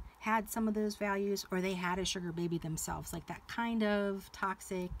be, had some of those values, or they had a sugar baby themselves, like that kind of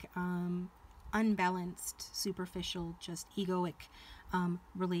toxic, unbalanced, superficial, just egoic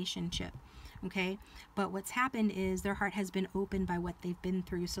relationship. Okay, but what's happened is their heart has been opened by what they've been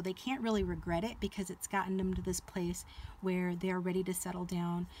through, so they can't really regret it because it's gotten them to this place where they're ready to settle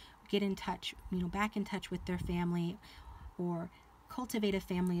down, get in touch, back in touch with their family, or cultivate a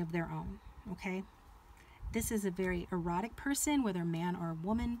family of their own. Okay, this is a very erotic person, whether man or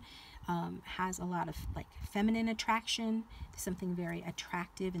woman, has a lot of like feminine attraction, something very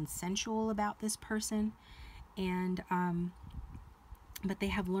attractive and sensual about this person, and but they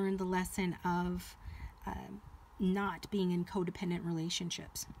have learned the lesson of not being in codependent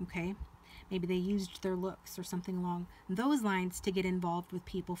relationships, okay? Maybe they used their looks or something along those lines to get involved with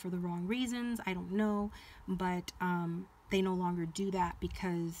people for the wrong reasons. I don't know, but they no longer do that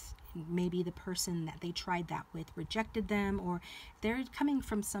because maybe the person that they tried that with rejected them, or they're coming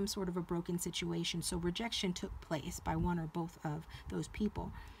from some sort of a broken situation. So rejection took place by one or both of those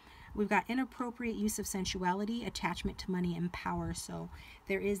people. We've got inappropriate use of sensuality, attachment to money, and power. So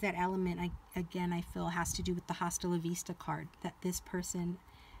there is that element, again, I feel has to do with the Hasta La Vista card, that this person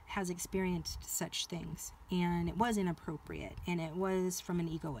has experienced such things. And it was inappropriate, and it was from an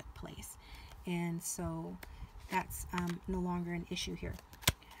egoic place. And so that's no longer an issue here.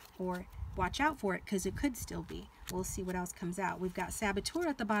 Or watch out for it, because it could still be. We'll see what else comes out. We've got Saboteur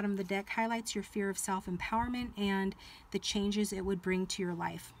at the bottom of the deck, highlights your fear of self-empowerment and the changes it would bring to your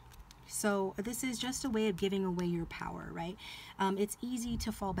life. So this is just a way of giving away your power, right? It's easy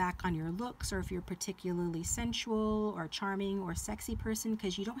to fall back on your looks, or if you're particularly sensual or charming or sexy person,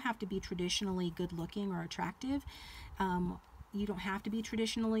 because you don't have to be traditionally good looking or attractive. You don't have to be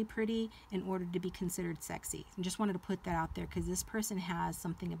traditionally pretty in order to be considered sexy. I just wanted to put that out there because this person has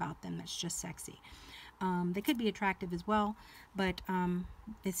something about them that's just sexy. They could be attractive as well, but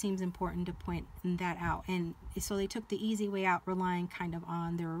it seems important to point that out. And so they took the easy way out, relying kind of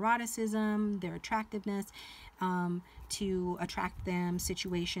on their eroticism, their attractiveness, to attract them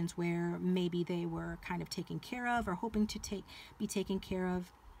situations where maybe they were kind of taken care of or hoping to be taken care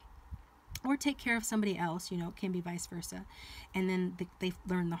of, or take care of somebody else. It can be vice versa. And then they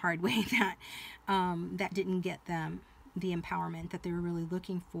learned the hard way that that didn't get them the empowerment that they were really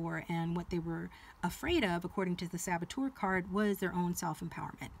looking for, and what they were afraid of, according to the Saboteur card, was their own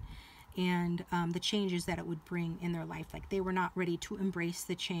self-empowerment and the changes that it would bring in their life. Like they were not ready to embrace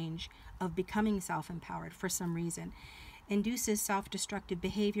the change of becoming self-empowered for some reason. induces self-destructive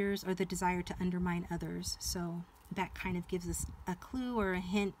behaviors or the desire to undermine others. So that kind of gives us a clue or a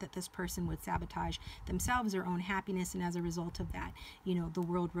hint that this person would sabotage themselves, their own happiness, and as a result of that, you know, the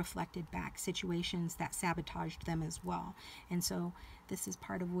world reflected back situations that sabotaged them as well. And so this is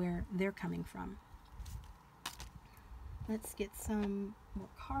part of where they're coming from. Let's get some more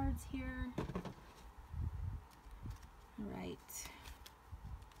cards here. All right.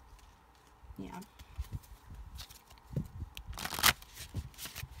 Yeah.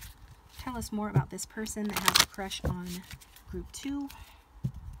 Tell us more about this person that has a crush on group 2.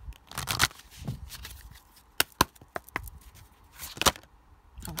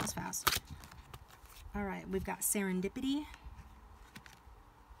 Oh, that's fast. All right, we've got serendipity.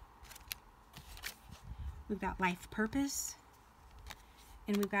 We've got life purpose.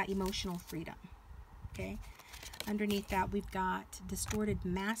 And we've got emotional freedom. Okay? Underneath that, we've got distorted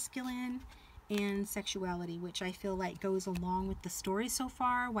masculine and sexuality, which I feel like goes along with the story so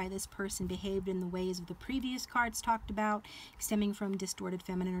far, why this person behaved in the ways of the previous cards talked about, stemming from distorted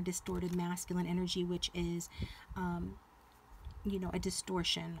feminine or distorted masculine energy, which is, you know, a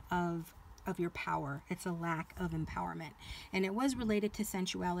distortion of your power. It's a lack of empowerment. And it was related to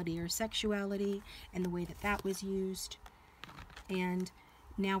sensuality or sexuality and the way that that was used. And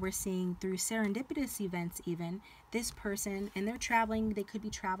now we're seeing through serendipitous events even, this person, and they're traveling, they could be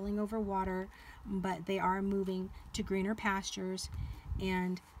traveling over water, but they are moving to greener pastures,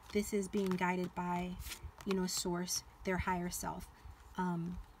 and this is being guided by, you know, source, their higher self,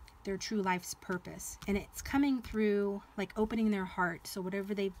 their true life's purpose. And it's coming through like opening their heart. So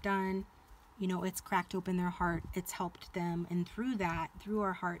whatever they've done, you know, it's cracked open their heart, it's helped them, and through that, through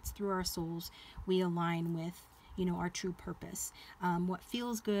our hearts, through our souls, we align with, you know, our true purpose, what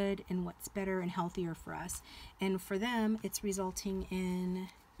feels good and what's better and healthier for us. And for them, it's resulting in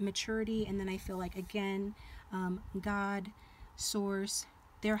maturity. And then I feel like, again, God, source,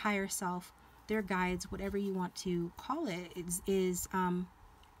 their higher self, their guides, whatever you want to call it, is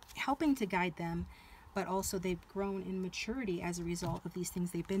helping to guide them, but also they've grown in maturity as a result of these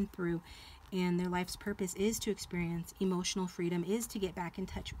things they've been through. And their life's purpose is to experience emotional freedom, is to get back in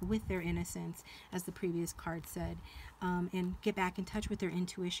touch with their innocence, as the previous card said, and get back in touch with their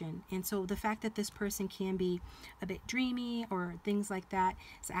intuition. And so the fact that this person can be a bit dreamy or things like that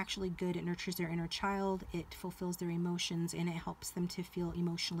is actually good. It nurtures their inner child, it fulfills their emotions, and it helps them to feel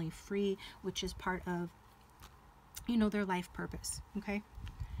emotionally free, which is part of, you know, their life purpose. Okay,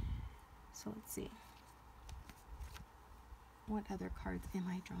 so let's see. What other cards am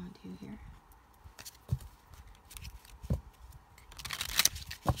I drawn to here?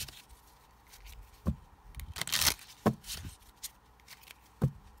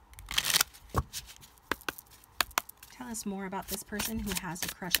 Tell us more about this person who has a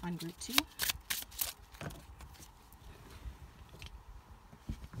crush on group 2.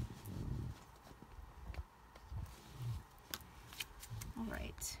 All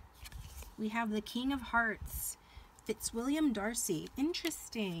right. We have the King of Hearts, Fitzwilliam Darcy.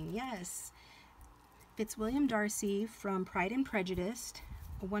 Interesting, yes. Fitzwilliam Darcy from Pride and Prejudice,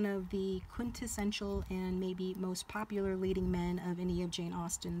 one of the quintessential and maybe most popular leading men of any of Jane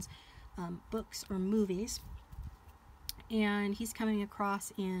Austen's books or movies. And he's coming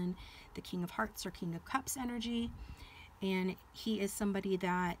across in the King of Hearts or King of Cups energy. And he is somebody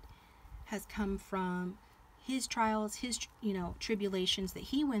that has come from his trials, his, you know, tribulations that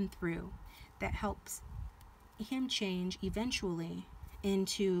he went through, that helps him change eventually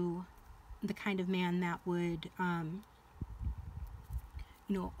into the kind of man that would,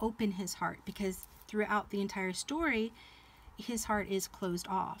 you know, open his heart, because throughout the entire story, his heart is closed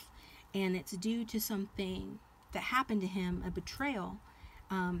off, and it's due to something that happened to him, a betrayal,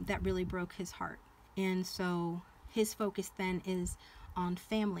 that really broke his heart. And so his focus then is on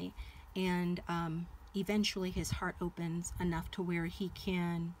family, and eventually his heart opens enough to where he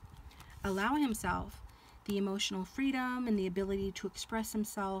can allow himself the emotional freedom and the ability to express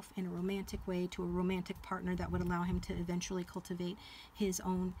himself in a romantic way to a romantic partner that would allow him to eventually cultivate his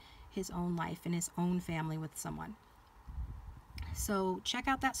own life and his own family with someone. So check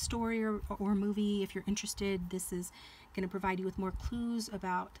out that story or movie if you're interested. This is going to provide you with more clues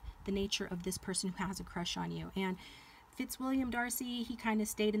about the nature of this person who has a crush on you. And Fitzwilliam Darcy, he kind of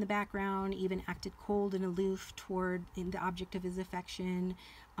stayed in the background, even acted cold and aloof toward the object of his affection,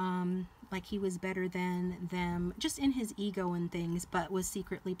 like he was better than them, just in his ego and things, but was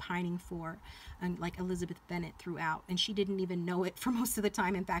secretly pining for, like Elizabeth Bennet throughout. And she didn't even know it for most of the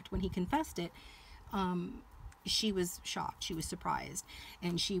time. In fact, when he confessed it, she was shocked, she was surprised,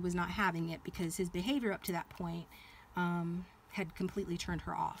 and she was not having it, because his behavior up to that point had completely turned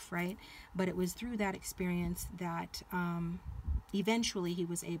her off, right? But it was through that experience that eventually he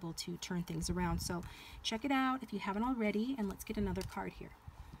was able to turn things around. So check it out if you haven't already, and let's get another card here.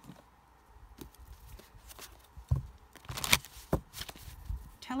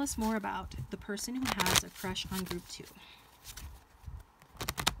 Tell us more about the person who has a crush on group 2.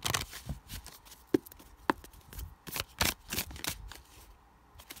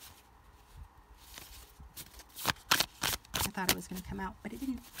 I thought it was going to come out, but it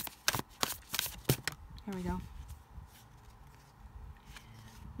didn't. Here we go.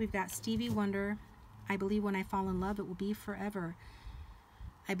 We've got Stevie Wonder. I believe when I fall in love, it will be forever.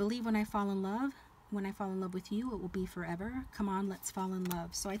 I believe when I fall in love with you, it will be forever. Come on, let's fall in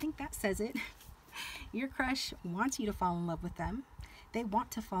love. So I think that says it. Your crush wants you to fall in love with them. They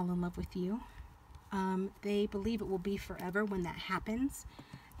want to fall in love with you. They believe it will be forever when that happens.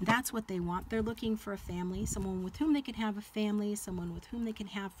 That's what they want. They're looking for a family, someone with whom they can have a family, someone with whom they can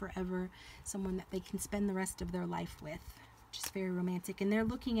have forever, someone that they can spend the rest of their life with, which is very romantic. And they're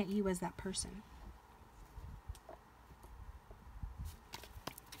looking at you as that person.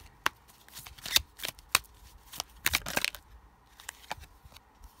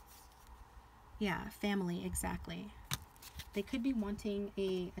 Yeah, family, exactly. They could be wanting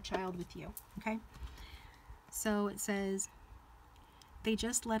a child with you, okay? So it says, they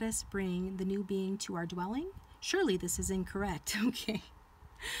just let us bring the new being to our dwelling. Surely this is incorrect, okay?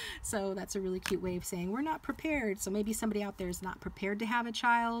 So that's a really cute way of saying we're not prepared. So maybe somebody out there is not prepared to have a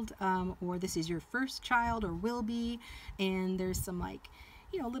child, or this is your first child or will be, and there's some, like,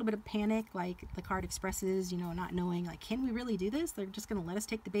 you know, a little bit of panic, like the card expresses, you know, not knowing, like, can we really do this? They're just going to let us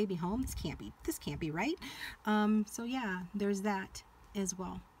take the baby home? This can't be right. So yeah, there's that as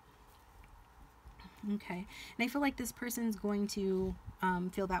well. Okay, and I feel like this person's going to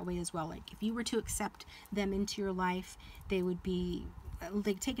feel that way as well. Like if you were to accept them into your life, they would be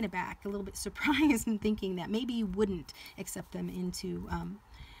like taken aback, a little bit surprised, and thinking that maybe you wouldn't accept them into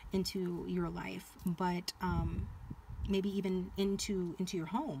your life, but maybe even into your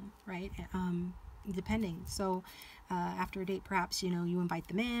home, right? Depending. So after a date, perhaps, you know, you invite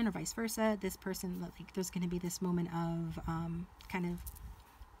them in, or vice versa. This person, like, there's going to be this moment of kind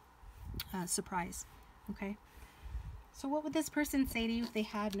of surprise. Okay. So what would this person say to you if they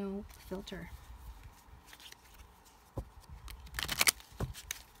had no filter?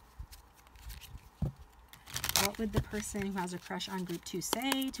 What would the person who has a crush on group 2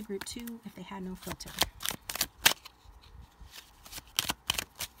 say to group 2 if they had no filter?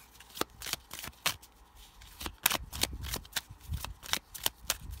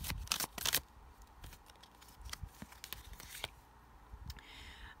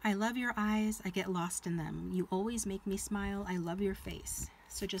 I love your eyes. I get lost in them. You always make me smile. I love your face.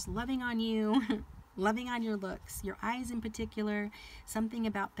 So just loving on you, loving on your looks, your eyes in particular, something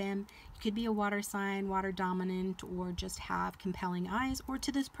about them. You could be a water sign, water dominant, or just have compelling eyes, or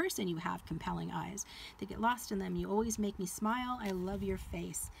to this person you have compelling eyes. They get lost in them. You always make me smile. I love your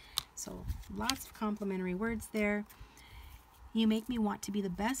face. So lots of complimentary words there. You make me want to be the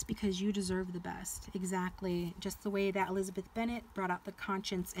best because you deserve the best. Exactly. Just the way that Elizabeth Bennet brought out the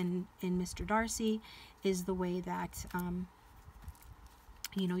conscience in Mr. Darcy is the way that,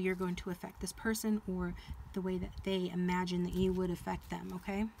 you know, you're going to affect this person, or the way that they imagine that you would affect them,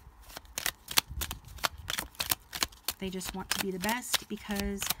 okay? They just want to be the best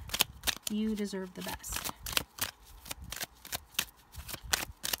because you deserve the best.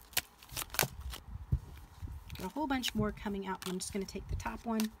 A whole bunch more coming out. I'm just going to take the top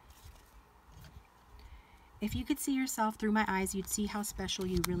one. If you could see yourself through my eyes, you'd see how special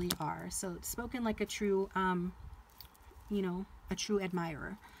you really are. So it's spoken like a true, you know, a true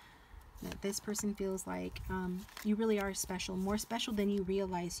admirer. That this person feels like you really are special, more special than you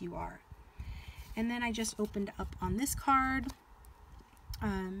realize you are. And then I just opened up on this card.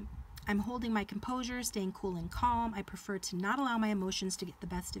 I'm holding my composure, staying cool and calm. I prefer to not allow my emotions to get the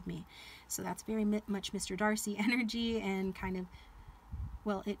best of me. So that's very much Mr. Darcy energy, and kind of,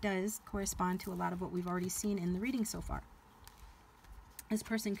 well, it does correspond to a lot of what we've already seen in the reading so far. This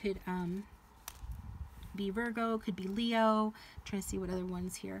person could be Virgo, could be Leo. I'm trying to see what other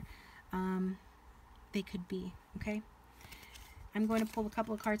ones here they could be, okay? I'm going to pull a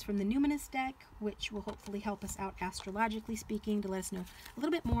couple of cards from the Numinous deck, which will hopefully help us out astrologically speaking, to let us know a little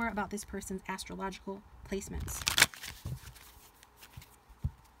bit more about this person's astrological placements.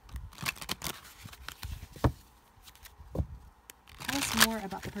 Tell us more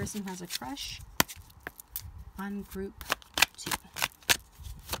about the person who has a crush on group 2.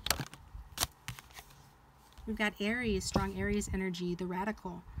 We've got Aries, strong Aries energy, the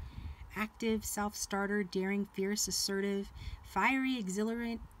radical. active, self-starter, daring, fierce, assertive, fiery,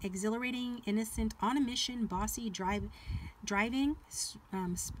 exhilarating, innocent, on a mission, bossy, driving.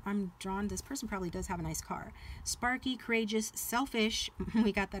 I'm drawn. This person probably does have a nice car. Sparky, courageous, selfish.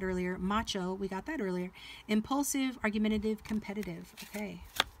 We got that earlier. Macho. We got that earlier. Impulsive, argumentative, competitive. Okay.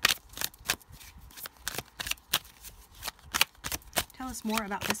 Tell us more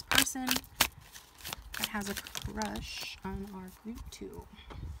about this person that has a crush on our group 2.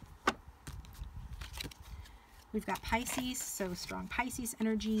 We've got Pisces, so strong Pisces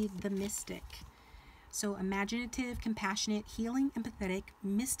energy, the mystic. So imaginative, compassionate, healing, empathetic,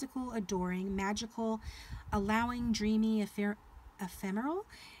 mystical, adoring, magical, allowing, dreamy, ephemeral,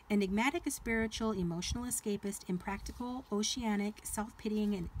 enigmatic, spiritual, emotional, escapist, impractical, oceanic,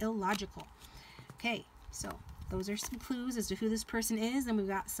 self-pitying, and illogical. Okay, so those are some clues as to who this person is. And we've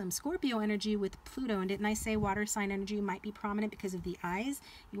got some Scorpio energy with Pluto. And didn't I say water sign energy might be prominent because of the eyes?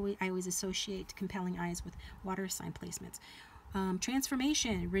 I always associate compelling eyes with water sign placements.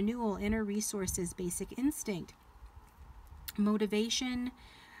 Transformation, renewal, inner resources, basic instinct, motivation.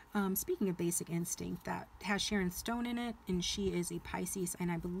 Speaking of basic instinct, that has Sharon Stone in it, and she is a Pisces, and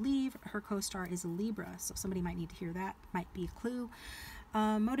I believe her co-star is a Libra, so somebody might need to hear that. Might be a clue.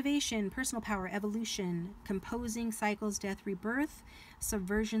 Motivation, personal power, evolution, composing, cycles, death, rebirth,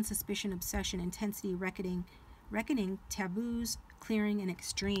 subversion, suspicion, obsession, intensity, reckoning, taboos, clearing, and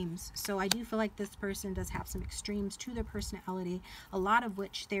extremes. So I do feel like this person does have some extremes to their personality, a lot of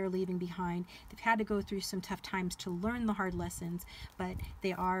which they're leaving behind. They've had to go through some tough times to learn the hard lessons, but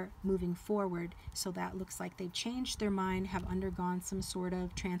they are moving forward. So that looks like they've changed their mind, have undergone some sort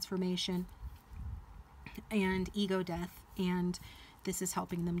of transformation and ego death, and this is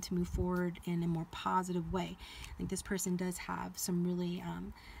helping them to move forward in a more positive way. I think this person does have some really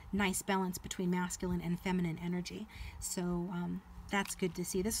nice balance between masculine and feminine energy. So that's good to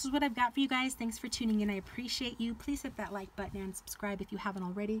see. This is what I've got for you guys. Thanks for tuning in. I appreciate you. Please hit that like button and subscribe if you haven't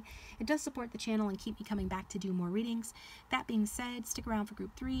already. It does support the channel and keep me coming back to do more readings. That being said, stick around for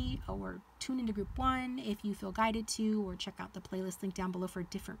group 3 or tune into group 1 if you feel guided to, or check out the playlist link down below for a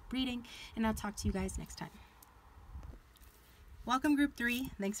different reading. And I'll talk to you guys next time. Welcome group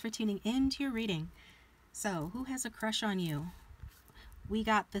 3. Thanks for tuning in to your reading. So who has a crush on you? We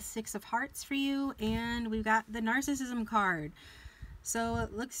got the 6 of Hearts for you, and we've got the Narcissism card. So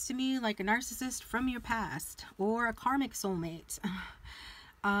it looks to me like a narcissist from your past or a karmic soulmate.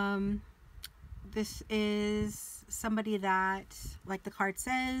 This is somebody that, like the card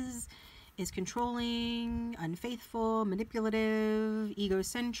says, is controlling, unfaithful, manipulative,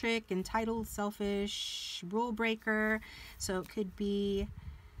 egocentric, entitled, selfish, rule breaker. So it could be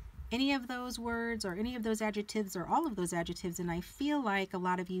any of those words or any of those adjectives or all of those adjectives, and I feel like a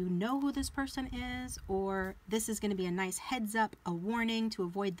lot of you know who this person is, or this is going to be a nice heads up, a warning to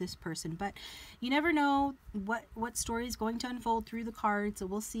avoid this person. But you never know what story is going to unfold through the cards, so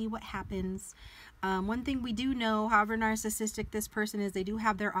we'll see what happens. One thing we do know, however narcissistic this person is, they do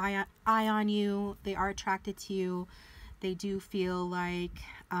have their eye on you. They are attracted to you. They do feel like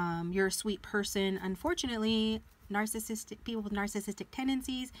you're a sweet person. Unfortunately, people with narcissistic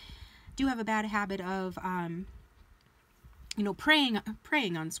tendencies do have a bad habit of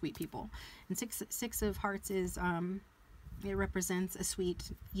preying on sweet people. And six of Hearts is it represents a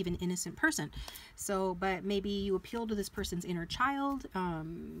sweet, even innocent person. So, but maybe you appeal to this person's inner child.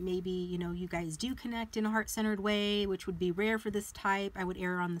 Maybe, you guys do connect in a heart-centered way, which would be rare for this type. I would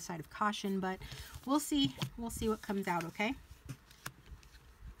err on the side of caution, but we'll see. We'll see what comes out, okay?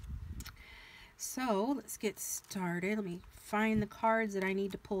 So, let's get started. Let me find the cards that I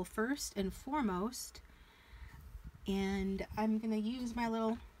need to pull first and foremost. And I'm going to use my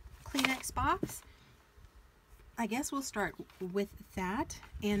little Kleenex box. I guess we'll start with that,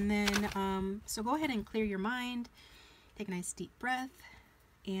 and then so go ahead and clear your mind, take a nice deep breath,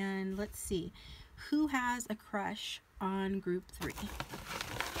 and let's see who has a crush on group 3.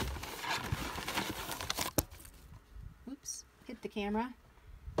 Oops, hit the camera.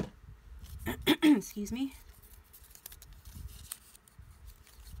 Excuse me.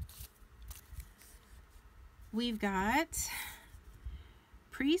 We've got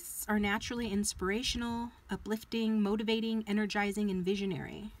priests are naturally inspirational, uplifting, motivating, energizing, and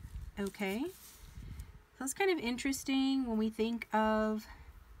visionary. Okay? So it's kind of interesting when we think of,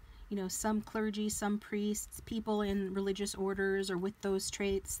 some clergy, some priests, people in religious orders or with those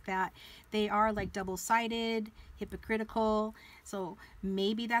traits, that they are like double-sided, hypocritical. So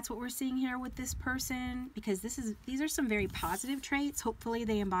maybe that's what we're seeing here with this person, because these are some very positive traits. Hopefully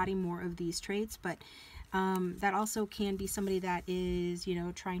they embody more of these traits, but That also can be somebody that is, you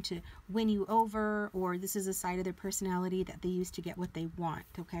know, trying to win you over, or this is a side of their personality that they use to get what they want,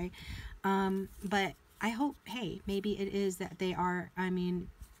 okay? But I hope, hey, maybe it is that they are, I mean,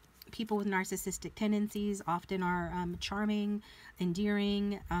 people with narcissistic tendencies often are charming,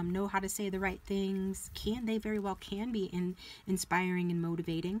 endearing, know how to say the right things. They very well can be inspiring and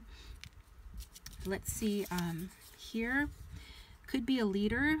motivating. Let's see here. Could be a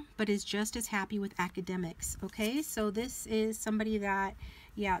leader, but is just as happy with academics. Okay, so this is somebody that,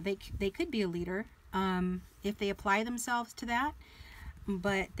 yeah, they could be a leader if they apply themselves to that,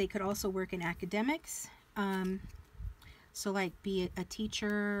 but they could also work in academics. So like be a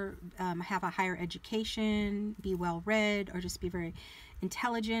teacher, have a higher education, be well read, or just be very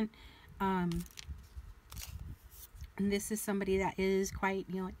intelligent. And this is somebody that is quite,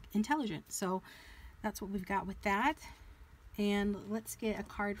 you know, intelligent. So that's what we've got with that. And let's get a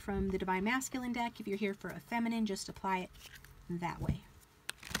card from the Divine Masculine deck. If you're here for a feminine, just apply it that way.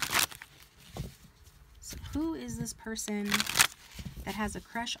 So who is this person that has a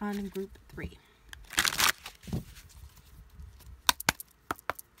crush on group 3?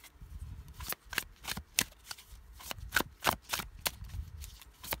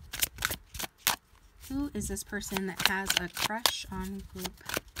 Who is this person that has a crush on group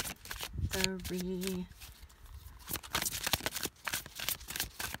 3?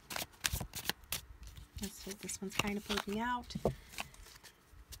 Let's see, this one's kind of poking out.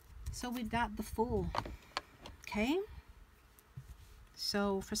 So we've got the Fool. Okay.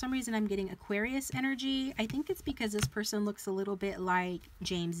 So for some reason I'm getting Aquarius energy. I think it's because this person looks a little bit like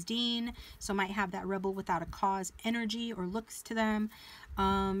James Dean. So might have that rebel without a cause energy or looks to them.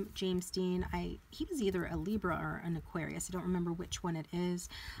 James Dean, he was either a Libra or an Aquarius. I don't remember which one it is.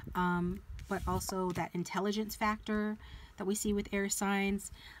 But also that intelligence factor that we see with air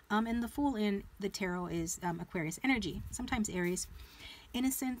signs. And the Fool in the tarot is Aquarius energy, sometimes Aries.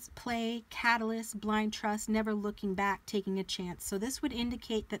 Innocence, play, catalyst, blind trust, never looking back, taking a chance. So this would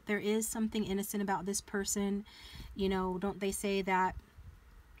indicate that there is something innocent about this person. You know, don't they say that,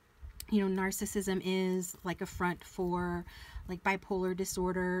 you know, narcissism is like a front for like bipolar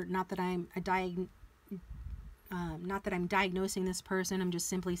disorder? Not that I'm diagnosing this person. I'm just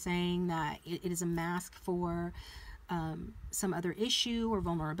simply saying that it is a mask for some other issue or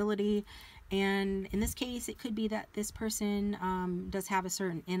vulnerability. And in this case, it could be that this person does have a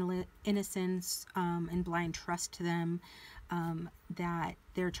certain innocence and blind trust to them that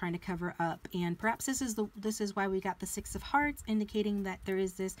they're trying to cover up. And perhaps this is why we got the Six of Hearts, indicating that there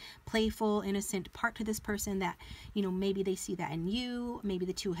is this playful, innocent part to this person that, you know, maybe they see that in you. Maybe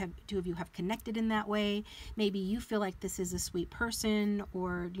the two of you have connected in that way. Maybe you feel like this is a sweet person,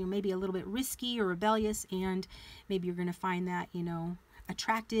 or, you know, maybe a little bit risky or rebellious, and maybe you're going to find that, you know,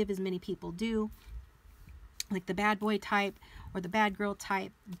 attractive, as many people do, like the bad boy type or the bad girl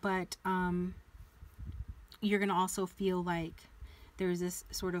type. But you're going to also feel like there's this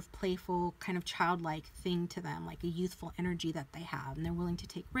sort of playful, kind of childlike thing to them, like a youthful energy that they have, and they're willing to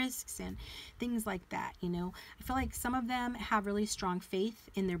take risks and things like that. You know, I feel like some of them have really strong faith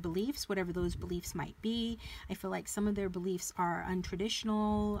in their beliefs, whatever those beliefs might be. I feel like some of their beliefs are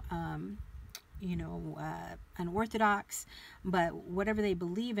untraditional, you know, unorthodox, but whatever they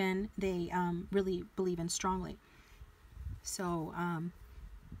believe in, they really believe in strongly. So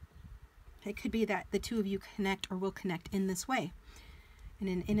it could be that the two of you connect or will connect in this way, in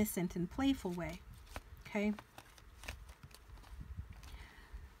an innocent and playful way. Okay.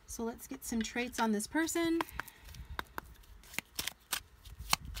 So let's get some traits on this person.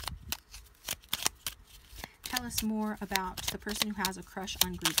 Tell us more about the person who has a crush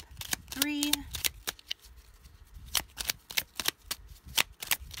on group 3.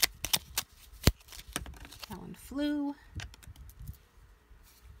 That one flew.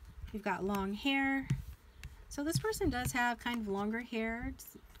 We've got long hair. So this person does have kind of longer hair.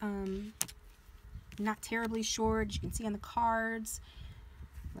 It's, not terribly short. You can see on the cards,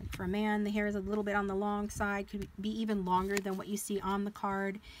 like for a man, the hair is a little bit on the long side. Could be even longer than what you see on the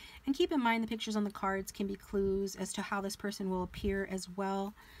card. And keep in mind, the pictures on the cards can be clues as to how this person will appear as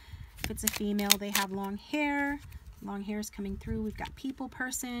well. If it's a female, they have long hair. Long hair is coming through. We've got people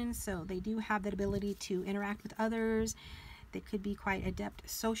person, so they do have that ability to interact with others. They could be quite adept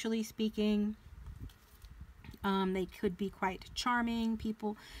socially speaking. They could be quite charming.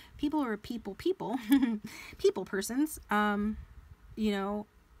 People people persons, you know,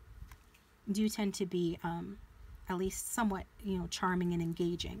 do tend to be at least somewhat, you know, charming and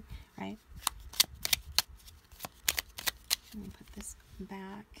engaging, right? Let me put this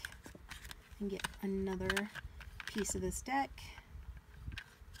back and get another piece of this deck.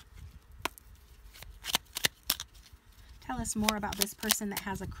 Tell us more about this person that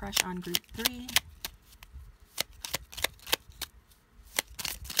has a crush on group 3.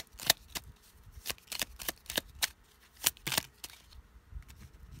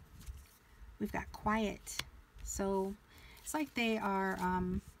 We've got quiet. So it's like they are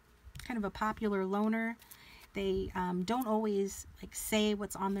kind of a popular loner. They don't always like say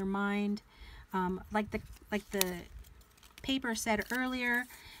what's on their mind. Like the paper said earlier,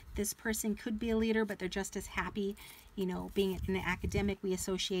 this person could be a leader, but they're just as happy, you know, being an academic. We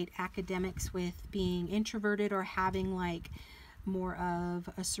associate academics with being introverted or having like more of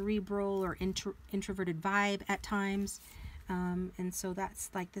a cerebral or introverted vibe at times. And so that's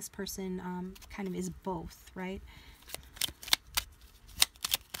like this person kind of is both, right?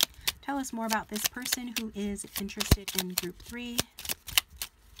 Tell us more about this person who is interested in group 3.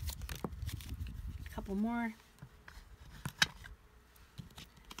 A couple more.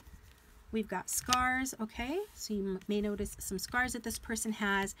 We've got scars, okay? So you may notice some scars that this person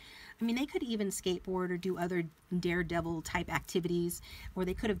has. I mean, they could even skateboard or do other daredevil type activities, or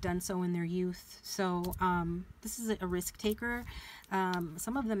they could have done so in their youth. So this is a risk taker.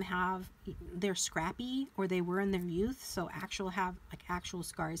 Some of them they're scrappy, or they were in their youth, so have actual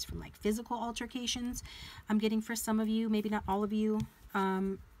scars from like physical altercations. I'm getting for some of you, maybe not all of you.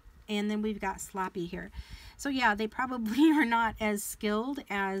 And then we've got sloppy here. So yeah, they probably are not as skilled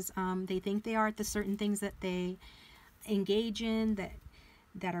as they think they are at the certain things that they engage in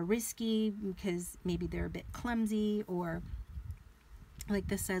that are risky, because maybe they're a bit clumsy, or like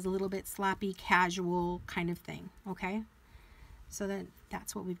this says, a little bit sloppy, casual kind of thing, okay? So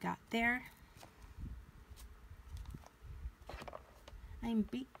that's what we've got there. I'm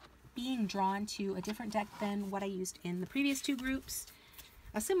being drawn to a different deck than what I used in the previous 2 groups.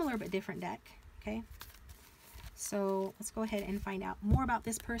 A similar but different deck, okay? So let's go ahead and find out more about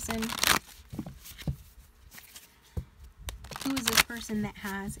this person. Who is this person that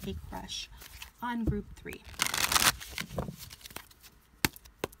has a crush on group 3?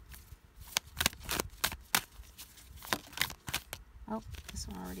 Oh, this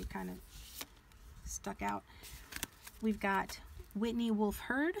one already kind of stuck out. We've got Whitney Wolf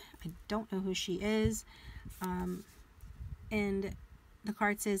Hurd. I don't know who she is. And the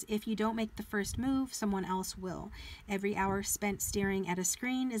card says, if you don't make the first move, someone else will. Every hour spent staring at a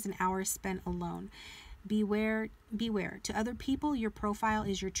screen is an hour spent alone. Beware, beware. To other people, your profile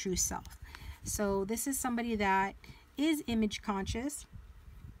is your true self. So this is somebody that is image conscious.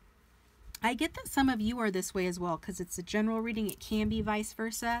 I get that some of you are this way as well, because it's a general reading. It can be vice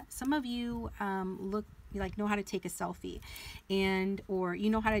versa. Some of you know how to take a selfie, or you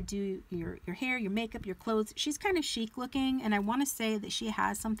know how to do your hair, your makeup, your clothes. She's kind of chic looking, and I want to say that she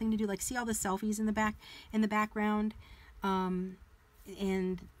has something to do, like, see all the selfies in the background,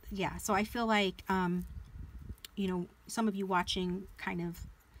 and yeah, so I feel like you know, some of you watching kind of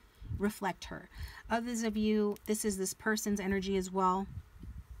reflect her. Others of you, this is this person's energy as well.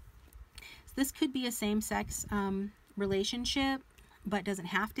 So this could be a same-sex relationship, but doesn't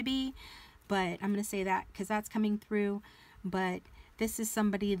have to be. But I'm going to say that because that's coming through. But this is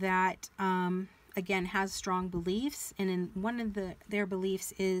somebody that, again, has strong beliefs. And in one of their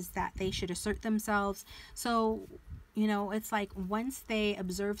beliefs is that they should assert themselves. So, you know, it's like once they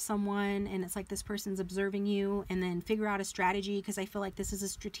observe someone, and it's like this person's observing you, and then figure out a strategy, because I feel like this is a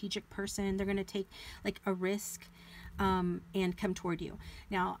strategic person. They're going to take like a risk and come toward you.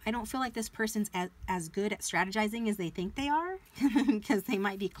 Now, I don't feel like this person's as good at strategizing as they think they are, because they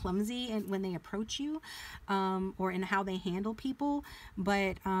might be clumsy when they approach you, or in how they handle people.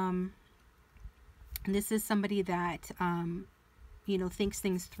 But this is somebody that you know, thinks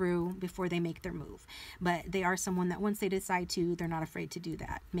things through before they make their move. But they are someone that once they decide to, they're not afraid to do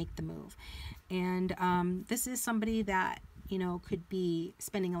that, make the move. And this is somebody that, you know, could be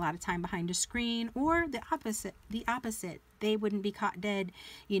spending a lot of time behind a screen, or the opposite. They wouldn't be caught dead,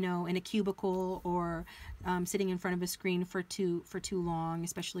 you know, in a cubicle, or sitting in front of a screen for too long,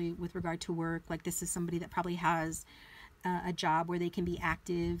 especially with regard to work. Like, this is somebody that probably has a job where they can be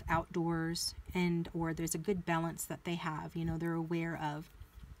active outdoors, or there's a good balance that they have. You know, they're aware of,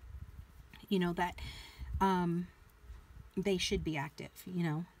 you know, that they should be active, you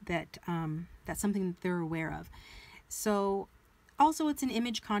know, that that's something that they're aware of. So also, it's an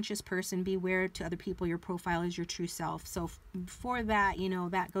image conscious person. Beware, to other people, your profile is your true self. So for that, you know,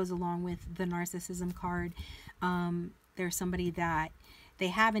 that goes along with the narcissism card. There's somebody that they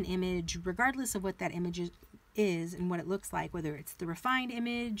have an image, regardless of what that image is and what it looks like, whether it's the refined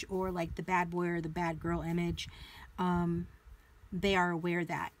image or like the bad boy or the bad girl image. They are aware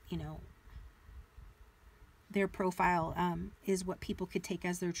that, you know, their profile is what people could take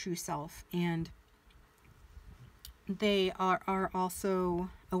as their true self. And they are also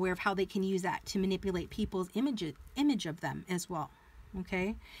aware of how they can use that to manipulate people's image of them as well.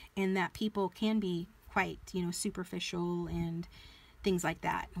 Okay, and that people can be quite, you know, superficial and things like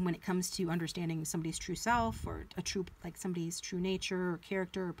that when it comes to understanding somebody's true self, or like somebody's true nature or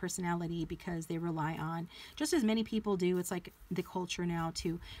character or personality, because they rely on, just as many people do, it's like the culture now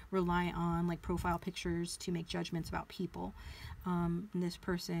to rely on like profile pictures to make judgments about people. And this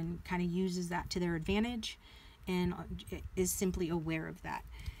person kind of uses that to their advantage and is simply aware of that.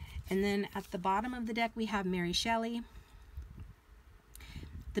 And then at the bottom of the deck we have Mary Shelley.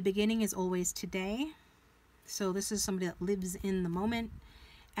 The beginning is always today. So this is somebody that lives in the moment.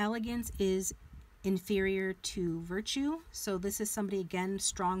 Elegance is inferior to virtue. So this is somebody, again,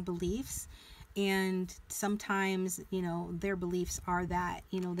 strong beliefs. And sometimes, you know, their beliefs are that,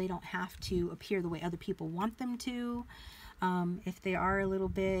 you know, they don't have to appear the way other people want them to. If they are a little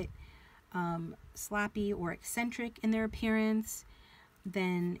bit sloppy or eccentric in their appearance,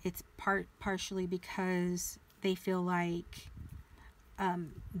 then it's partially because they feel like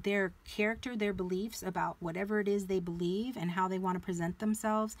their character, their beliefs about whatever it is they believe and how they want to present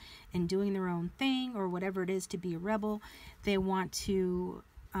themselves and doing their own thing, or whatever it is to be a rebel, they want to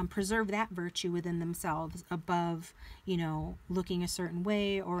preserve that virtue within themselves above, you know, looking a certain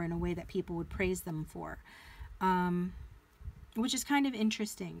way or in a way that people would praise them for, which is kind of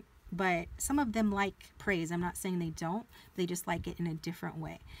interesting. But some of them like praise. I'm not saying they don't. They just like it in a different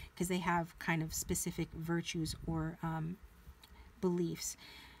way because they have kind of specific virtues or beliefs.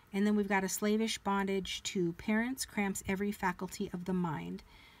 And then we've got a slavish bondage to parents cramps every faculty of the mind.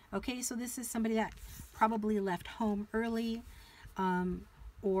 Okay, so this is somebody that probably left home early,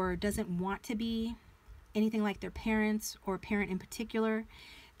 or doesn't want to be anything like their parents or a parent in particular.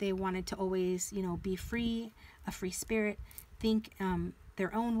 They wanted to always, you know, be free, a free spirit, think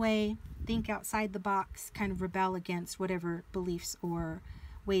their own way, think outside the box, kind of rebel against whatever beliefs or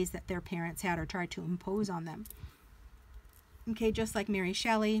ways that their parents had or tried to impose on them. Okay, just like Mary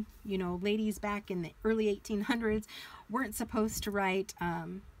Shelley, you know, ladies back in the early 1800s weren't supposed to write,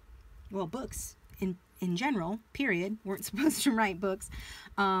 well, books in general, period, weren't supposed to write books,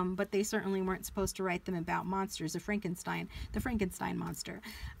 but they certainly weren't supposed to write them about monsters, the Frankenstein monster.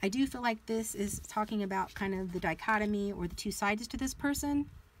 I do feel like this is talking about kind of the dichotomy or the two sides to this person,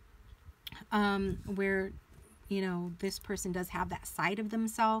 where, you know, this person does have that side of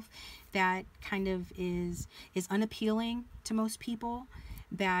themselves that kind of is unappealing to most people,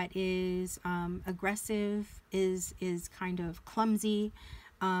 that is aggressive, is kind of clumsy,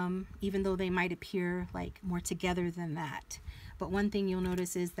 even though they might appear like more together than that. But one thing you'll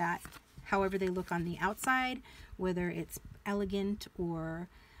notice is that however they look on the outside, whether it's elegant or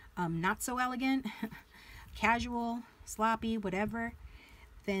not so elegant, casual, sloppy, whatever,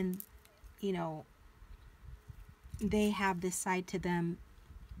 then, you know, they have this side to them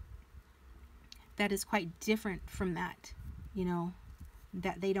that is quite different from that, you know,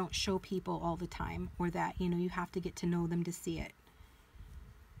 that they don't show people all the time, or that, you know, you have to get to know them to see it.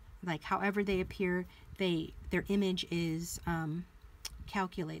 Like however they appear, their image is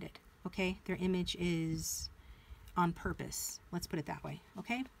calculated, okay? Their image is on purpose. Let's put it that way,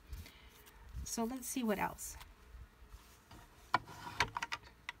 okay? So let's see what else.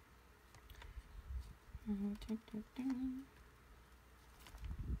 And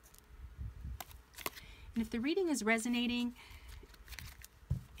if the reading is resonating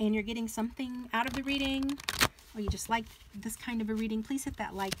and you're getting something out of the reading, or you just like this kind of a reading, please hit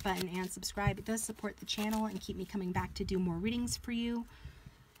that like button and subscribe. It does support the channel and keep me coming back to do more readings for you.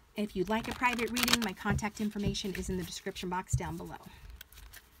 If you'd like a private reading, my contact information is in the description box down below.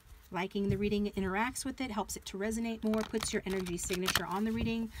 Liking the reading interacts with it, helps it to resonate more, puts your energy signature on the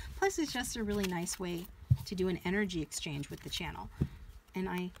reading. Plus, it's just a really nice way to do an energy exchange with the channel, and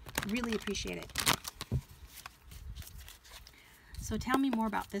I really appreciate it. So tell me more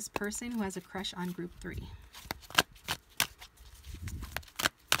about this person who has a crush on group 3.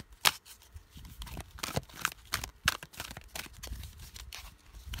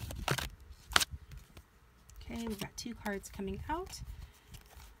 Okay, we've got 2 cards coming out.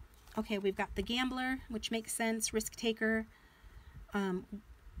 Okay, we've got the gambler, which makes sense, risk taker,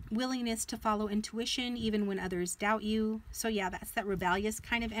 willingness to follow intuition even when others doubt you. So yeah, that's that rebellious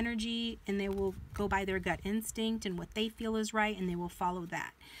kind of energy, and they will go by their gut instinct and what they feel is right, and they will follow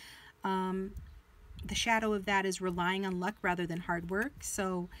that. The shadow of that is relying on luck rather than hard work.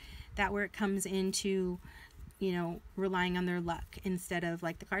 So that where it comes into, you know, relying on their luck instead of,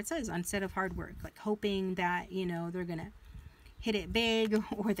 like the card says, instead of hard work, like hoping that, you know, they're gonna hit it big,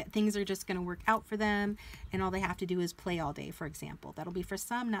 or that things are just going to work out for them and all they have to do is play all day, for example. That'll be for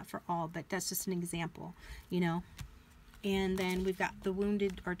some, not for all, but that's just an example, you know. And then we've got the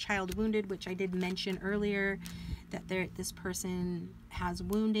wounded or child wounded, which I did mention earlier, that this person has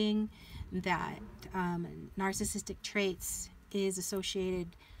wounding, that narcissistic traits is associated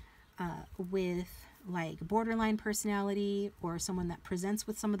with like borderline personality, or someone that presents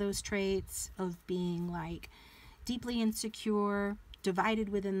with some of those traits of being like deeply insecure, divided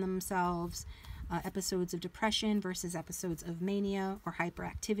within themselves, episodes of depression versus episodes of mania or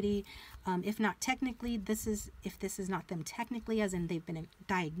hyperactivity. If not technically, if this is not them technically, as in they've been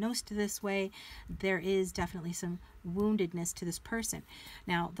diagnosed this way, there is definitely some woundedness to this person.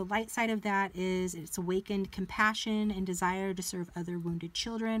 Now, the light side of that is it's awakened compassion and desire to serve other wounded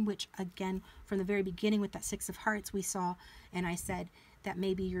children, which again, from the very beginning with that Six of Hearts, we saw, and I said that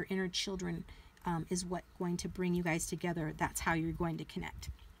maybe your inner children is what going to bring you guys together. That's how you're going to connect.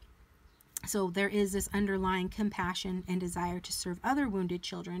 So there is this underlying compassion and desire to serve other wounded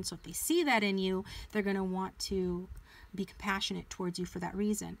children. So if they see that in you, they're going to want to be compassionate towards you for that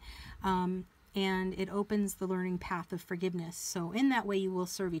reason. And it opens the learning path of forgiveness. So in that way, you will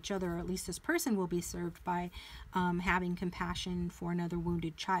serve each other, or at least this person will be served by having compassion for another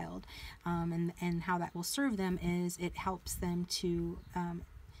wounded child. And how that will serve them is it helps them to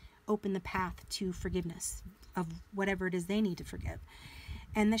open the path to forgiveness of whatever it is they need to forgive.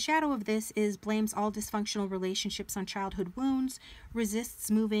 And the shadow of this is blames all dysfunctional relationships on childhood wounds, resists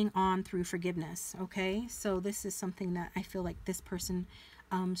moving on through forgiveness. Okay, so this is something that I feel like this person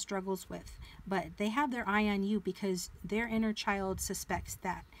struggles with. But they have their eye on you because their inner child suspects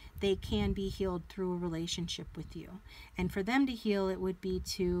that they can be healed through a relationship with you. And for them to heal, it would be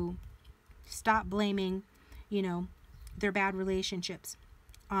to stop blaming, you know, their bad relationships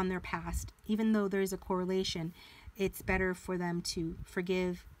on their past. Even though there's a correlation, it's better for them to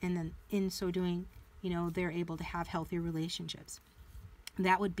forgive, and then in so doing, you know, they're able to have healthier relationships.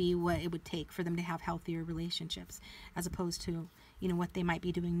 That would be what it would take for them to have healthier relationships, as opposed to, you know, what they might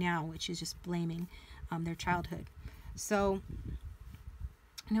be doing now, which is just blaming their childhood. So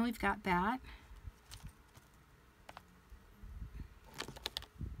now we've got that.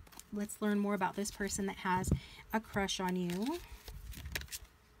 Let's learn more about this person that has a crush on you.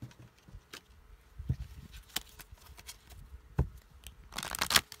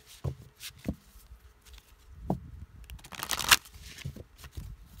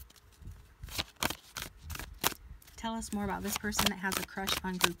 Tell us more about this person that has a crush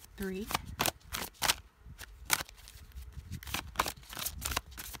on group 3.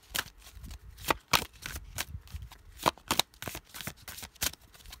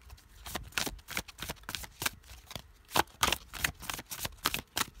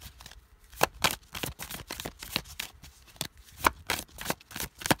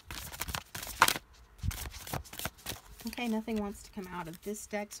 Okay, nothing wants to come out of this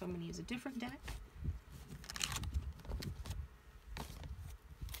deck, so I'm going to use a different deck.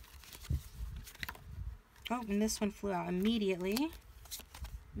 Oh, and this one flew out immediately.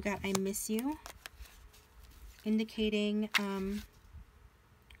 We got I miss you, indicating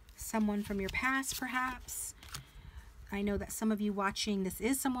someone from your past, perhaps. I know that some of you watching this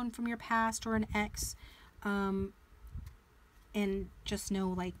is someone from your past or an ex, and just know,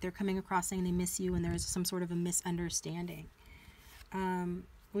 like, they're coming across saying they miss you, and there's some sort of a misunderstanding.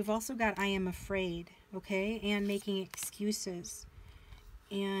 We've also got I am afraid, okay, and making excuses,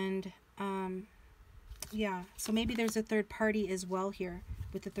 and yeah, so maybe there's a third party as well here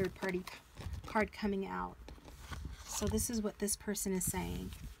with the third party card coming out. So this is what this person is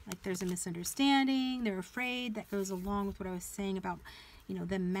saying. Like, there's a misunderstanding, they're afraid. That goes along with what I was saying about, you know,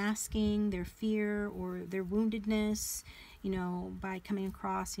 them masking their fear or their woundedness, you know, by coming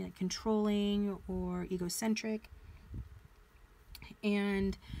across, you know, controlling or egocentric.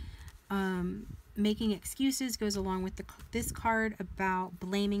 And making excuses goes along with this card about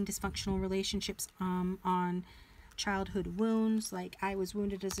blaming dysfunctional relationships on childhood wounds, like I was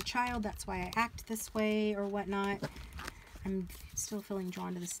wounded as a child, that's why I act this way, or whatnot. I'm still feeling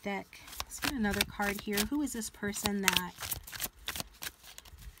drawn to this deck. Let's get another card here. Who is this person that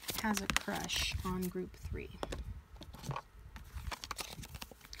has a crush on group 3?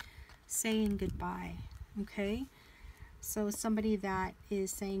 Saying goodbye. Okay, so somebody that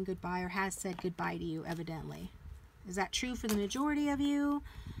is saying goodbye or has said goodbye to you, evidently. Is that true for the majority of you?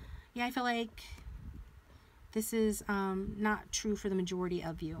 Yeah, I feel like this is not true for the majority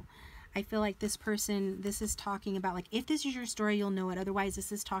of you. I feel like this person, this is talking about, like, if this is your story, you'll know it. Otherwise,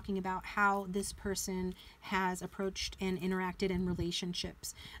 this is talking about how this person has approached and interacted in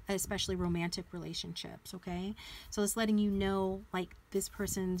relationships, especially romantic relationships, okay? So it's letting you know, like, this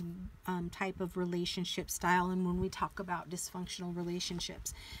person's type of relationship style. And when we talk about dysfunctional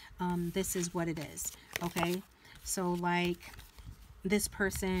relationships, this is what it is, okay? So like this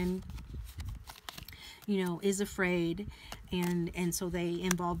person, you know, is afraid, and so they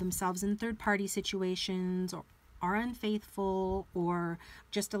involve themselves in third-party situations, or are unfaithful, or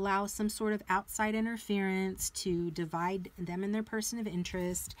just allow some sort of outside interference to divide them and their person of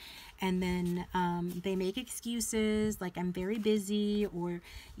interest. And then they make excuses like, I'm very busy, or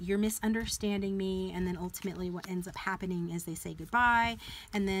you're misunderstanding me. And then ultimately what ends up happening is they say goodbye,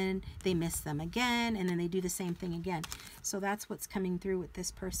 and then they miss them again, and then they do the same thing again. So that's what's coming through with this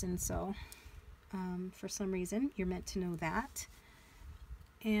person. So for some reason you're meant to know that.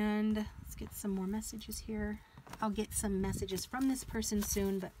 And let's get some more messages here. I'll get some messages from this person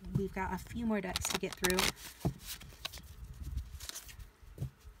soon, but we've got a few more decks to get through.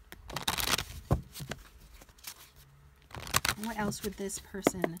 What else would this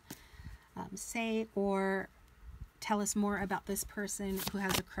person say or tell us more about this person who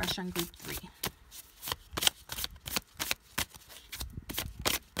has a crush on group 3?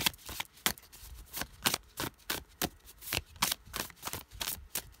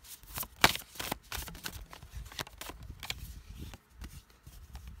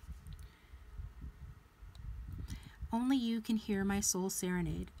 Only you can hear my soul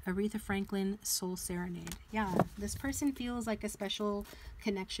serenade. Aretha Franklin, Soul Serenade. Yeah, this person feels like a special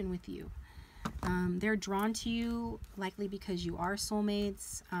connection with you. They're drawn to you likely because you are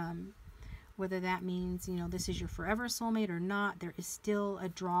soulmates. Whether that means, you know, this is your forever soulmate or not, there is still a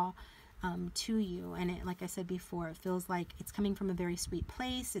draw to you. And it, like I said before, it feels like it's coming from a very sweet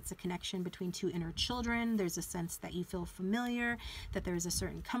place. It's a connection between two inner children. There's a sense that you feel familiar, that there's a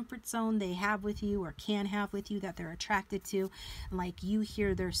certain comfort zone they have with you or can have with you that they're attracted to. Like you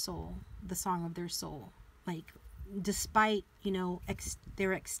hear their soul, the song of their soul. Like despite, you know,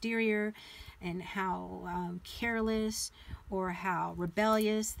 their exterior and how careless or how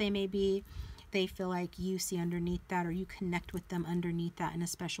rebellious they may be, they feel like you see underneath that, or you connect with them underneath that in a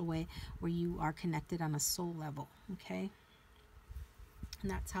special way where you are connected on a soul level, okay? And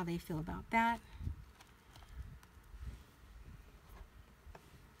that's how they feel about that.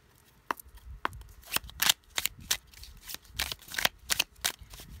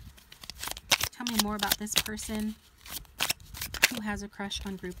 Tell me more about this person who has a crush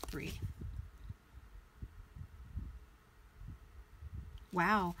on group 3.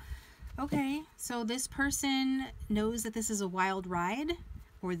 Wow. Okay, so this person knows that this is a wild ride,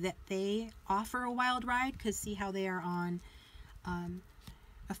 or that they offer a wild ride, because see how they are on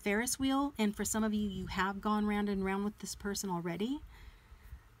a Ferris wheel, and for some of you, you have gone round and round with this person already.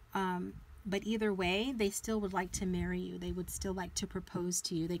 But either way, they still would like to marry you. They would still like to propose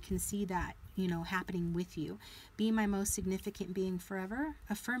to you. They can see that, you know, happening with you. Be my most significant being forever.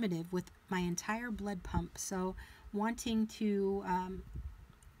 Affirmative with my entire blood pump. So wanting to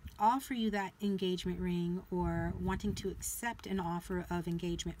offer you that engagement ring, or wanting to accept an offer of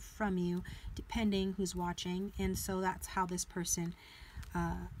engagement from you, depending who's watching. And so that's how this person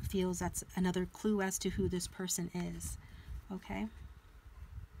feels. That's another clue as to who this person is. Okay.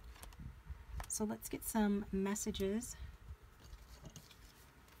 So let's get some messages.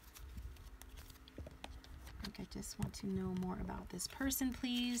 I think I just want to know more about this person,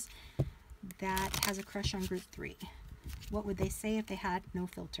 please, that has a crush on group 3. What would they say if they had no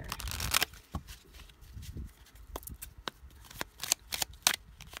filter?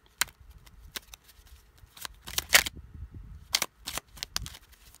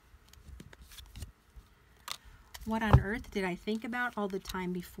 What on earth did I think about all the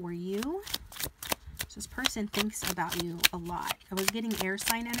time before you? So this person thinks about you a lot. I was getting air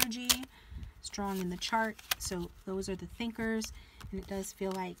sign energy, strong in the chart. So those are the thinkers. And it does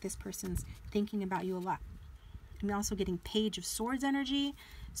feel like this person's thinking about you a lot. I'm also getting Page of Swords energy,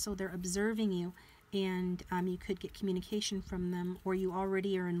 so they're observing you, and you could get communication from them, or you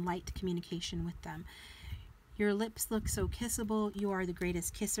already are in light communication with them. Your lips look so kissable. You are the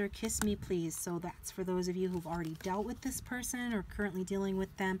greatest kisser. Kiss me, please. So that's for those of you who've already dealt with this person or currently dealing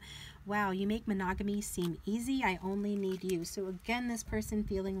with them. Wow, you make monogamy seem easy. I only need you. So again, this person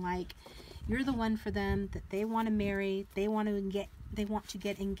feeling like you're the one for them, that they want to marry, they want to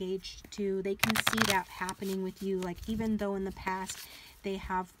get engaged to. They can see that happening with you. Like even though in the past they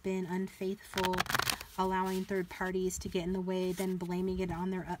have been unfaithful, allowing third parties to get in the way, then blaming it on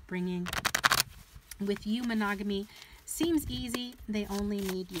their upbringing. With you, monogamy seems easy. They only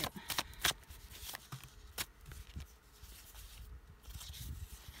need you.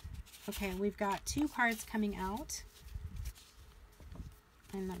 Okay, we've got 2 cards coming out.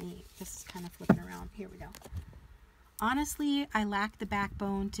 And this is kind of flipping around. Here we go. Honestly, I lack the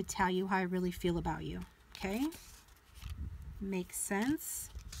backbone to tell you how I really feel about you. Okay? Makes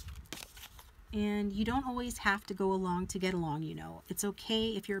sense. And you don't always have to go along to get along, you know. It's okay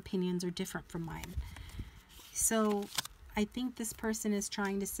if your opinions are different from mine. So I think this person is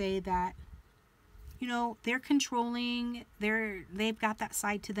trying to say that, you know, they're controlling, they've got that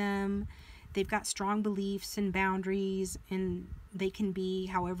side to them. They've got strong beliefs and boundaries, and they can be,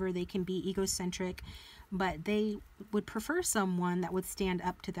 however, they can be egocentric, but they would prefer someone that would stand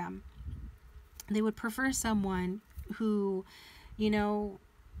up to them. They would prefer someone who, you know,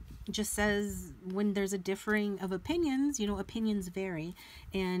 just says when there's a differing of opinions, you know, opinions vary,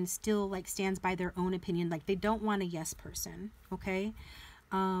 and still like stands by their own opinion. Like they don't want a yes person, okay?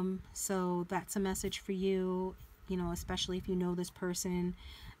 So that's a message for you, you know, especially if you know this person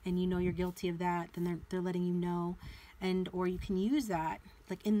and you know you're guilty of that, then they're letting you know. And or you can use that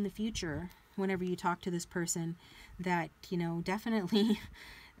like in the future whenever you talk to this person, that, you know, definitely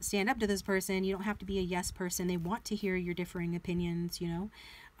stand up to this person. You don't have to be a yes person. They want to hear your differing opinions, you know.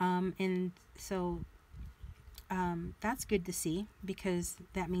 And so that's good to see, because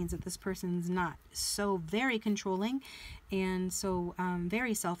that means that this person's not so very controlling and so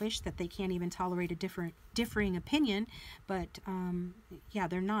very selfish that they can't even tolerate a differing opinion. But yeah,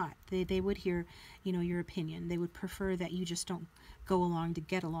 they're not. They would hear, you know, your opinion. They would prefer that you just don't go along to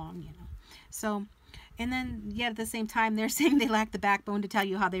get along, you know. So, and then yet at the same time, they're saying they lack the backbone to tell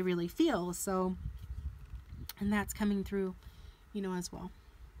you how they really feel. So, and that's coming through, you know, as well.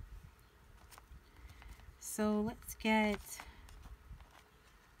 So let's get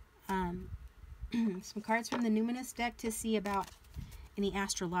some cards from the Numinous deck to see about any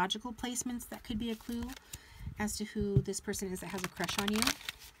astrological placements that could be a clue as to who this person is that has a crush on you.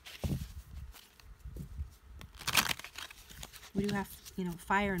 We do have, you know,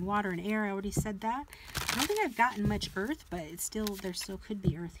 fire and water and air. I already said that. I don't think I've gotten much earth, but it's still, there still could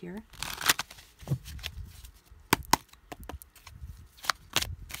be earth here.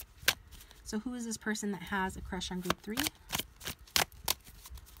 So who is this person that has a crush on group 3?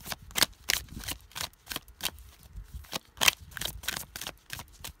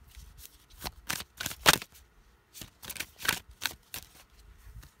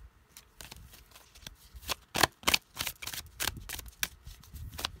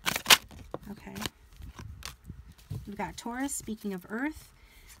 Okay. We've got Taurus, speaking of earth,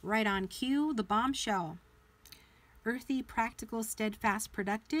 right on cue, the bombshell. Earthy, practical, steadfast,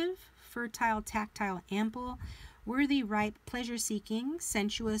 productive, fertile, tactile, ample, worthy, ripe, pleasure-seeking,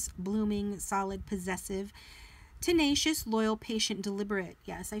 sensuous, blooming, solid, possessive, tenacious, loyal, patient, deliberate.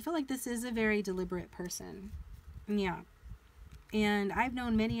 Yes, I feel like this is a very deliberate person. Yeah. And I've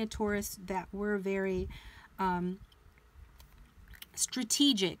known many a Taurus that were very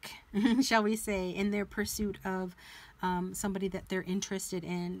strategic, shall we say, in their pursuit of somebody that they're interested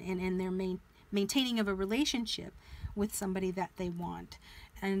in, and in their maintaining of a relationship with somebody that they want.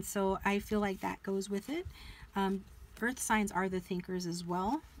 And so I feel like that goes with it. Earth signs are the thinkers as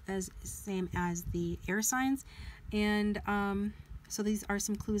well, as same as the air signs. And so these are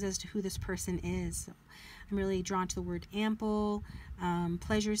some clues as to who this person is. So I'm really drawn to the word ample,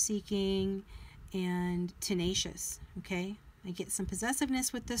 pleasure-seeking, and tenacious. Okay, I get some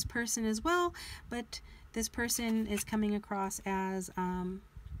possessiveness with this person as well, but this person is coming across as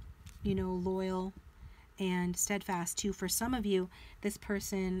you know, loyal and steadfast too. For some of you, this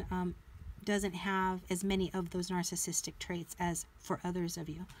person doesn't have as many of those narcissistic traits as for others of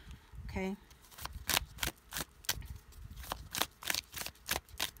you. Okay.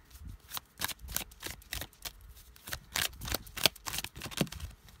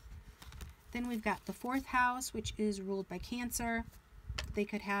 Then we've got the 4th house, which is ruled by Cancer. They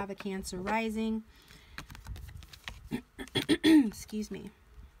could have a Cancer rising. Excuse me.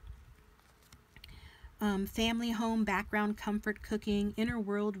 Family, home, background, comfort, cooking, inner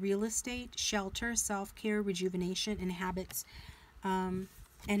world, real estate, shelter, self-care, rejuvenation, and habits, and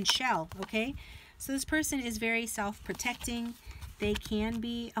shell. Okay, so this person is very self-protecting. They can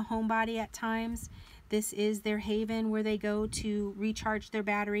be a homebody at times. This is their haven where they go to recharge their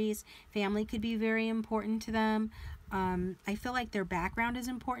batteries. Family could be very important to them. I feel like their background is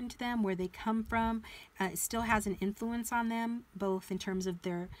important to them, where they come from. It still has an influence on them, both in terms of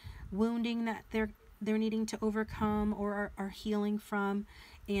their wounding that they're needing to overcome or are healing from,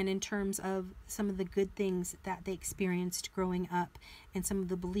 and in terms of some of the good things that they experienced growing up, and some of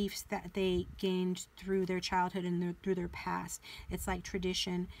the beliefs that they gained through their childhood and through their past. It's like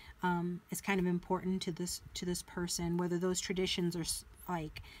tradition is kind of important to this person, whether those traditions are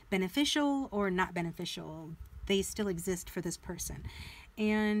like beneficial or not beneficial. They still exist for this person.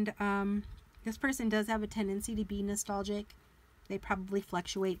 And this person does have a tendency to be nostalgic. They probably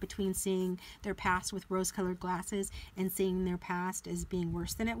fluctuate between seeing their past with rose-colored glasses and seeing their past as being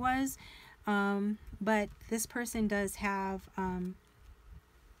worse than it was. But this person does have,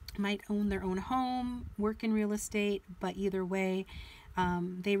 might own their own home, work in real estate, but either way,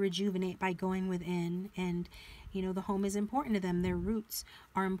 they rejuvenate by going within, and you know, the home is important to them. Their roots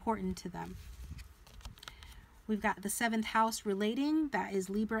are important to them. We've got the 7th house relating, that is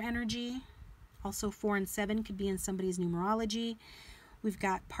Libra energy. Also 4 and 7 could be in somebody's numerology. We've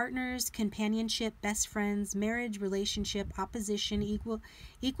got partners, companionship, best friends, marriage, relationship, opposition,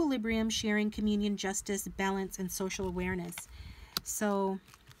 equilibrium, sharing, communion, justice, balance, and social awareness. So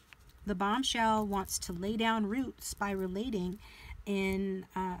the bombshell wants to lay down roots by relating in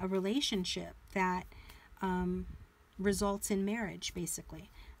a relationship that results in marriage, basically.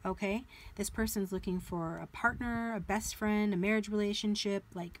 Okay, this person's looking for a partner, a best friend, a marriage relationship,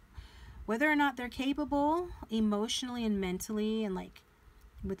 like whether or not they're capable emotionally and mentally, and like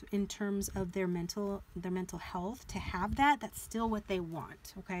in terms of their mental health to have that, that's still what they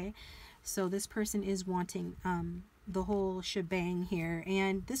want. Okay, so this person is wanting the whole shebang here,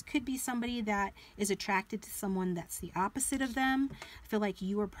 and this could be somebody that is attracted to someone that's the opposite of them. I feel like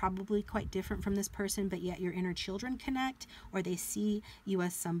you are probably quite different from this person, but yet your inner children connect, or they see you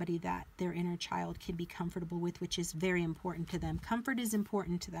as somebody that their inner child can be comfortable with, which is very important to them. Comfort is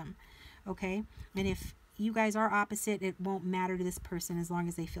important to them. Okay, and if you guys are opposite, it won't matter to this person as long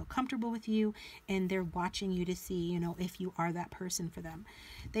as they feel comfortable with you and they're watching you to see, you know, if you are that person for them.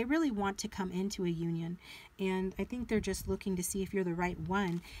 They really want to come into a union, and I think they're just looking to see if you're the right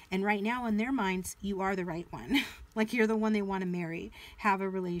one. And right now in their minds, you are the right one. Like you're the one they want to marry, have a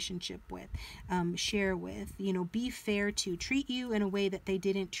relationship with, share with, you know, be fair to, treat you in a way that they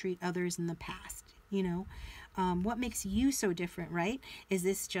didn't treat others in the past, you know. What makes you so different, right? Is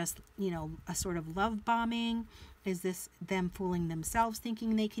this just, you know, a sort of love bombing? Is this them fooling themselves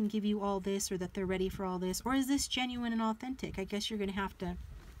thinking they can give you all this, or that they're ready for all this? Or is this genuine and authentic? I guess you're going to have to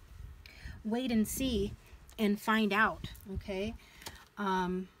wait and see and find out, okay?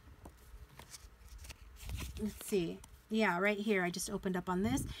 Let's see. Yeah, right here, I just opened up on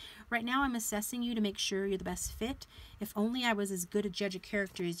this. Right now, I'm assessing you to make sure you're the best fit. If only I was as good a judge of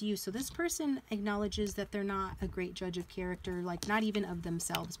character as you. So this person acknowledges that they're not a great judge of character, like not even of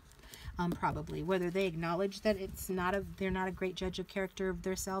themselves, probably. Whether they acknowledge that they're not a great judge of character of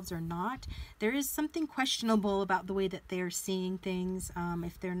themselves or not, there is something questionable about the way that they're seeing things.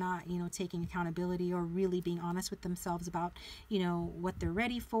 If they're not, you know, taking accountability or really being honest with themselves about, you know, what they're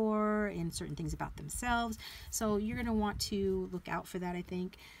ready for and certain things about themselves. So you're going to want to look out for that, I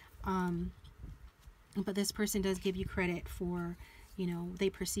think. But this person does give you credit for, you know, they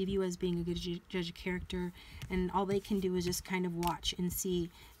perceive you as being a good judge of character, and all they can do is just kind of watch and see,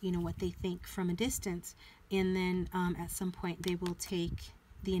 you know, what they think from a distance, and then at some point they will take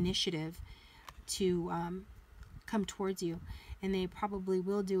the initiative to come towards you, and they probably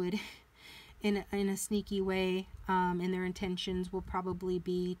will do it in a sneaky way, and their intentions will probably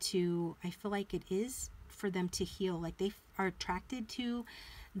be to, I feel like it is for them to heal. Like they are attracted to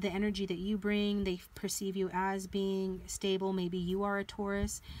the energy that you bring. They perceive you as being stable. Maybe you are a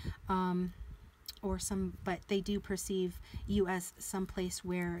Taurus, but they do perceive you as some place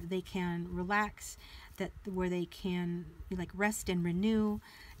where they can relax, where they can like rest and renew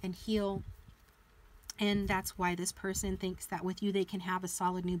and heal. And that's why this person thinks that with you they can have a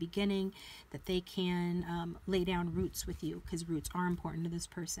solid new beginning, that they can lay down roots with you, because roots are important to this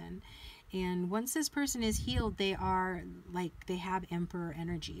person. And once this person is healed, they are like, they have emperor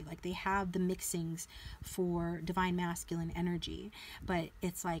energy, like they have the mixings for divine masculine energy. But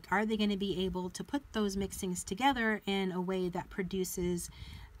it's like, are they going to be able to put those mixings together in a way that produces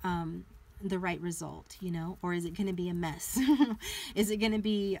the right result, you know? Or is it going to be a mess? Is it going to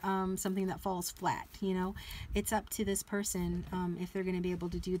be something that falls flat, you know? It's up to this person if they're going to be able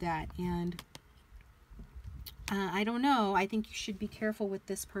to do that. And I don't know. I think you should be careful with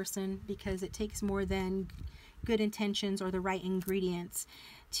this person, because it takes more than good intentions or the right ingredients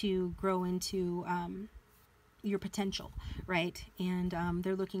to grow into your potential, right? And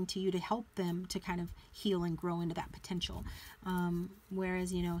they're looking to you to help them to kind of heal and grow into that potential.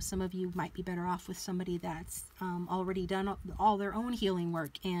 Whereas, you know, some of you might be better off with somebody that's already done all their own healing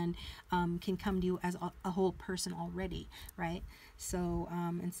work and can come to you as a whole person already, right? So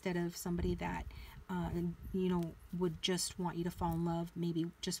instead of somebody that you know, would just want you to fall in love, maybe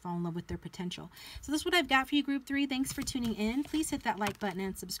just fall in love with their potential. So this is what I've got for you, Group 3. Thanks for tuning in. Please hit that like button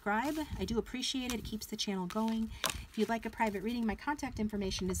and subscribe. I do appreciate it. It keeps the channel going. If you'd like a private reading, my contact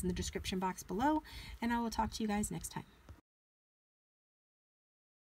information is in the description box below, and I will talk to you guys next time.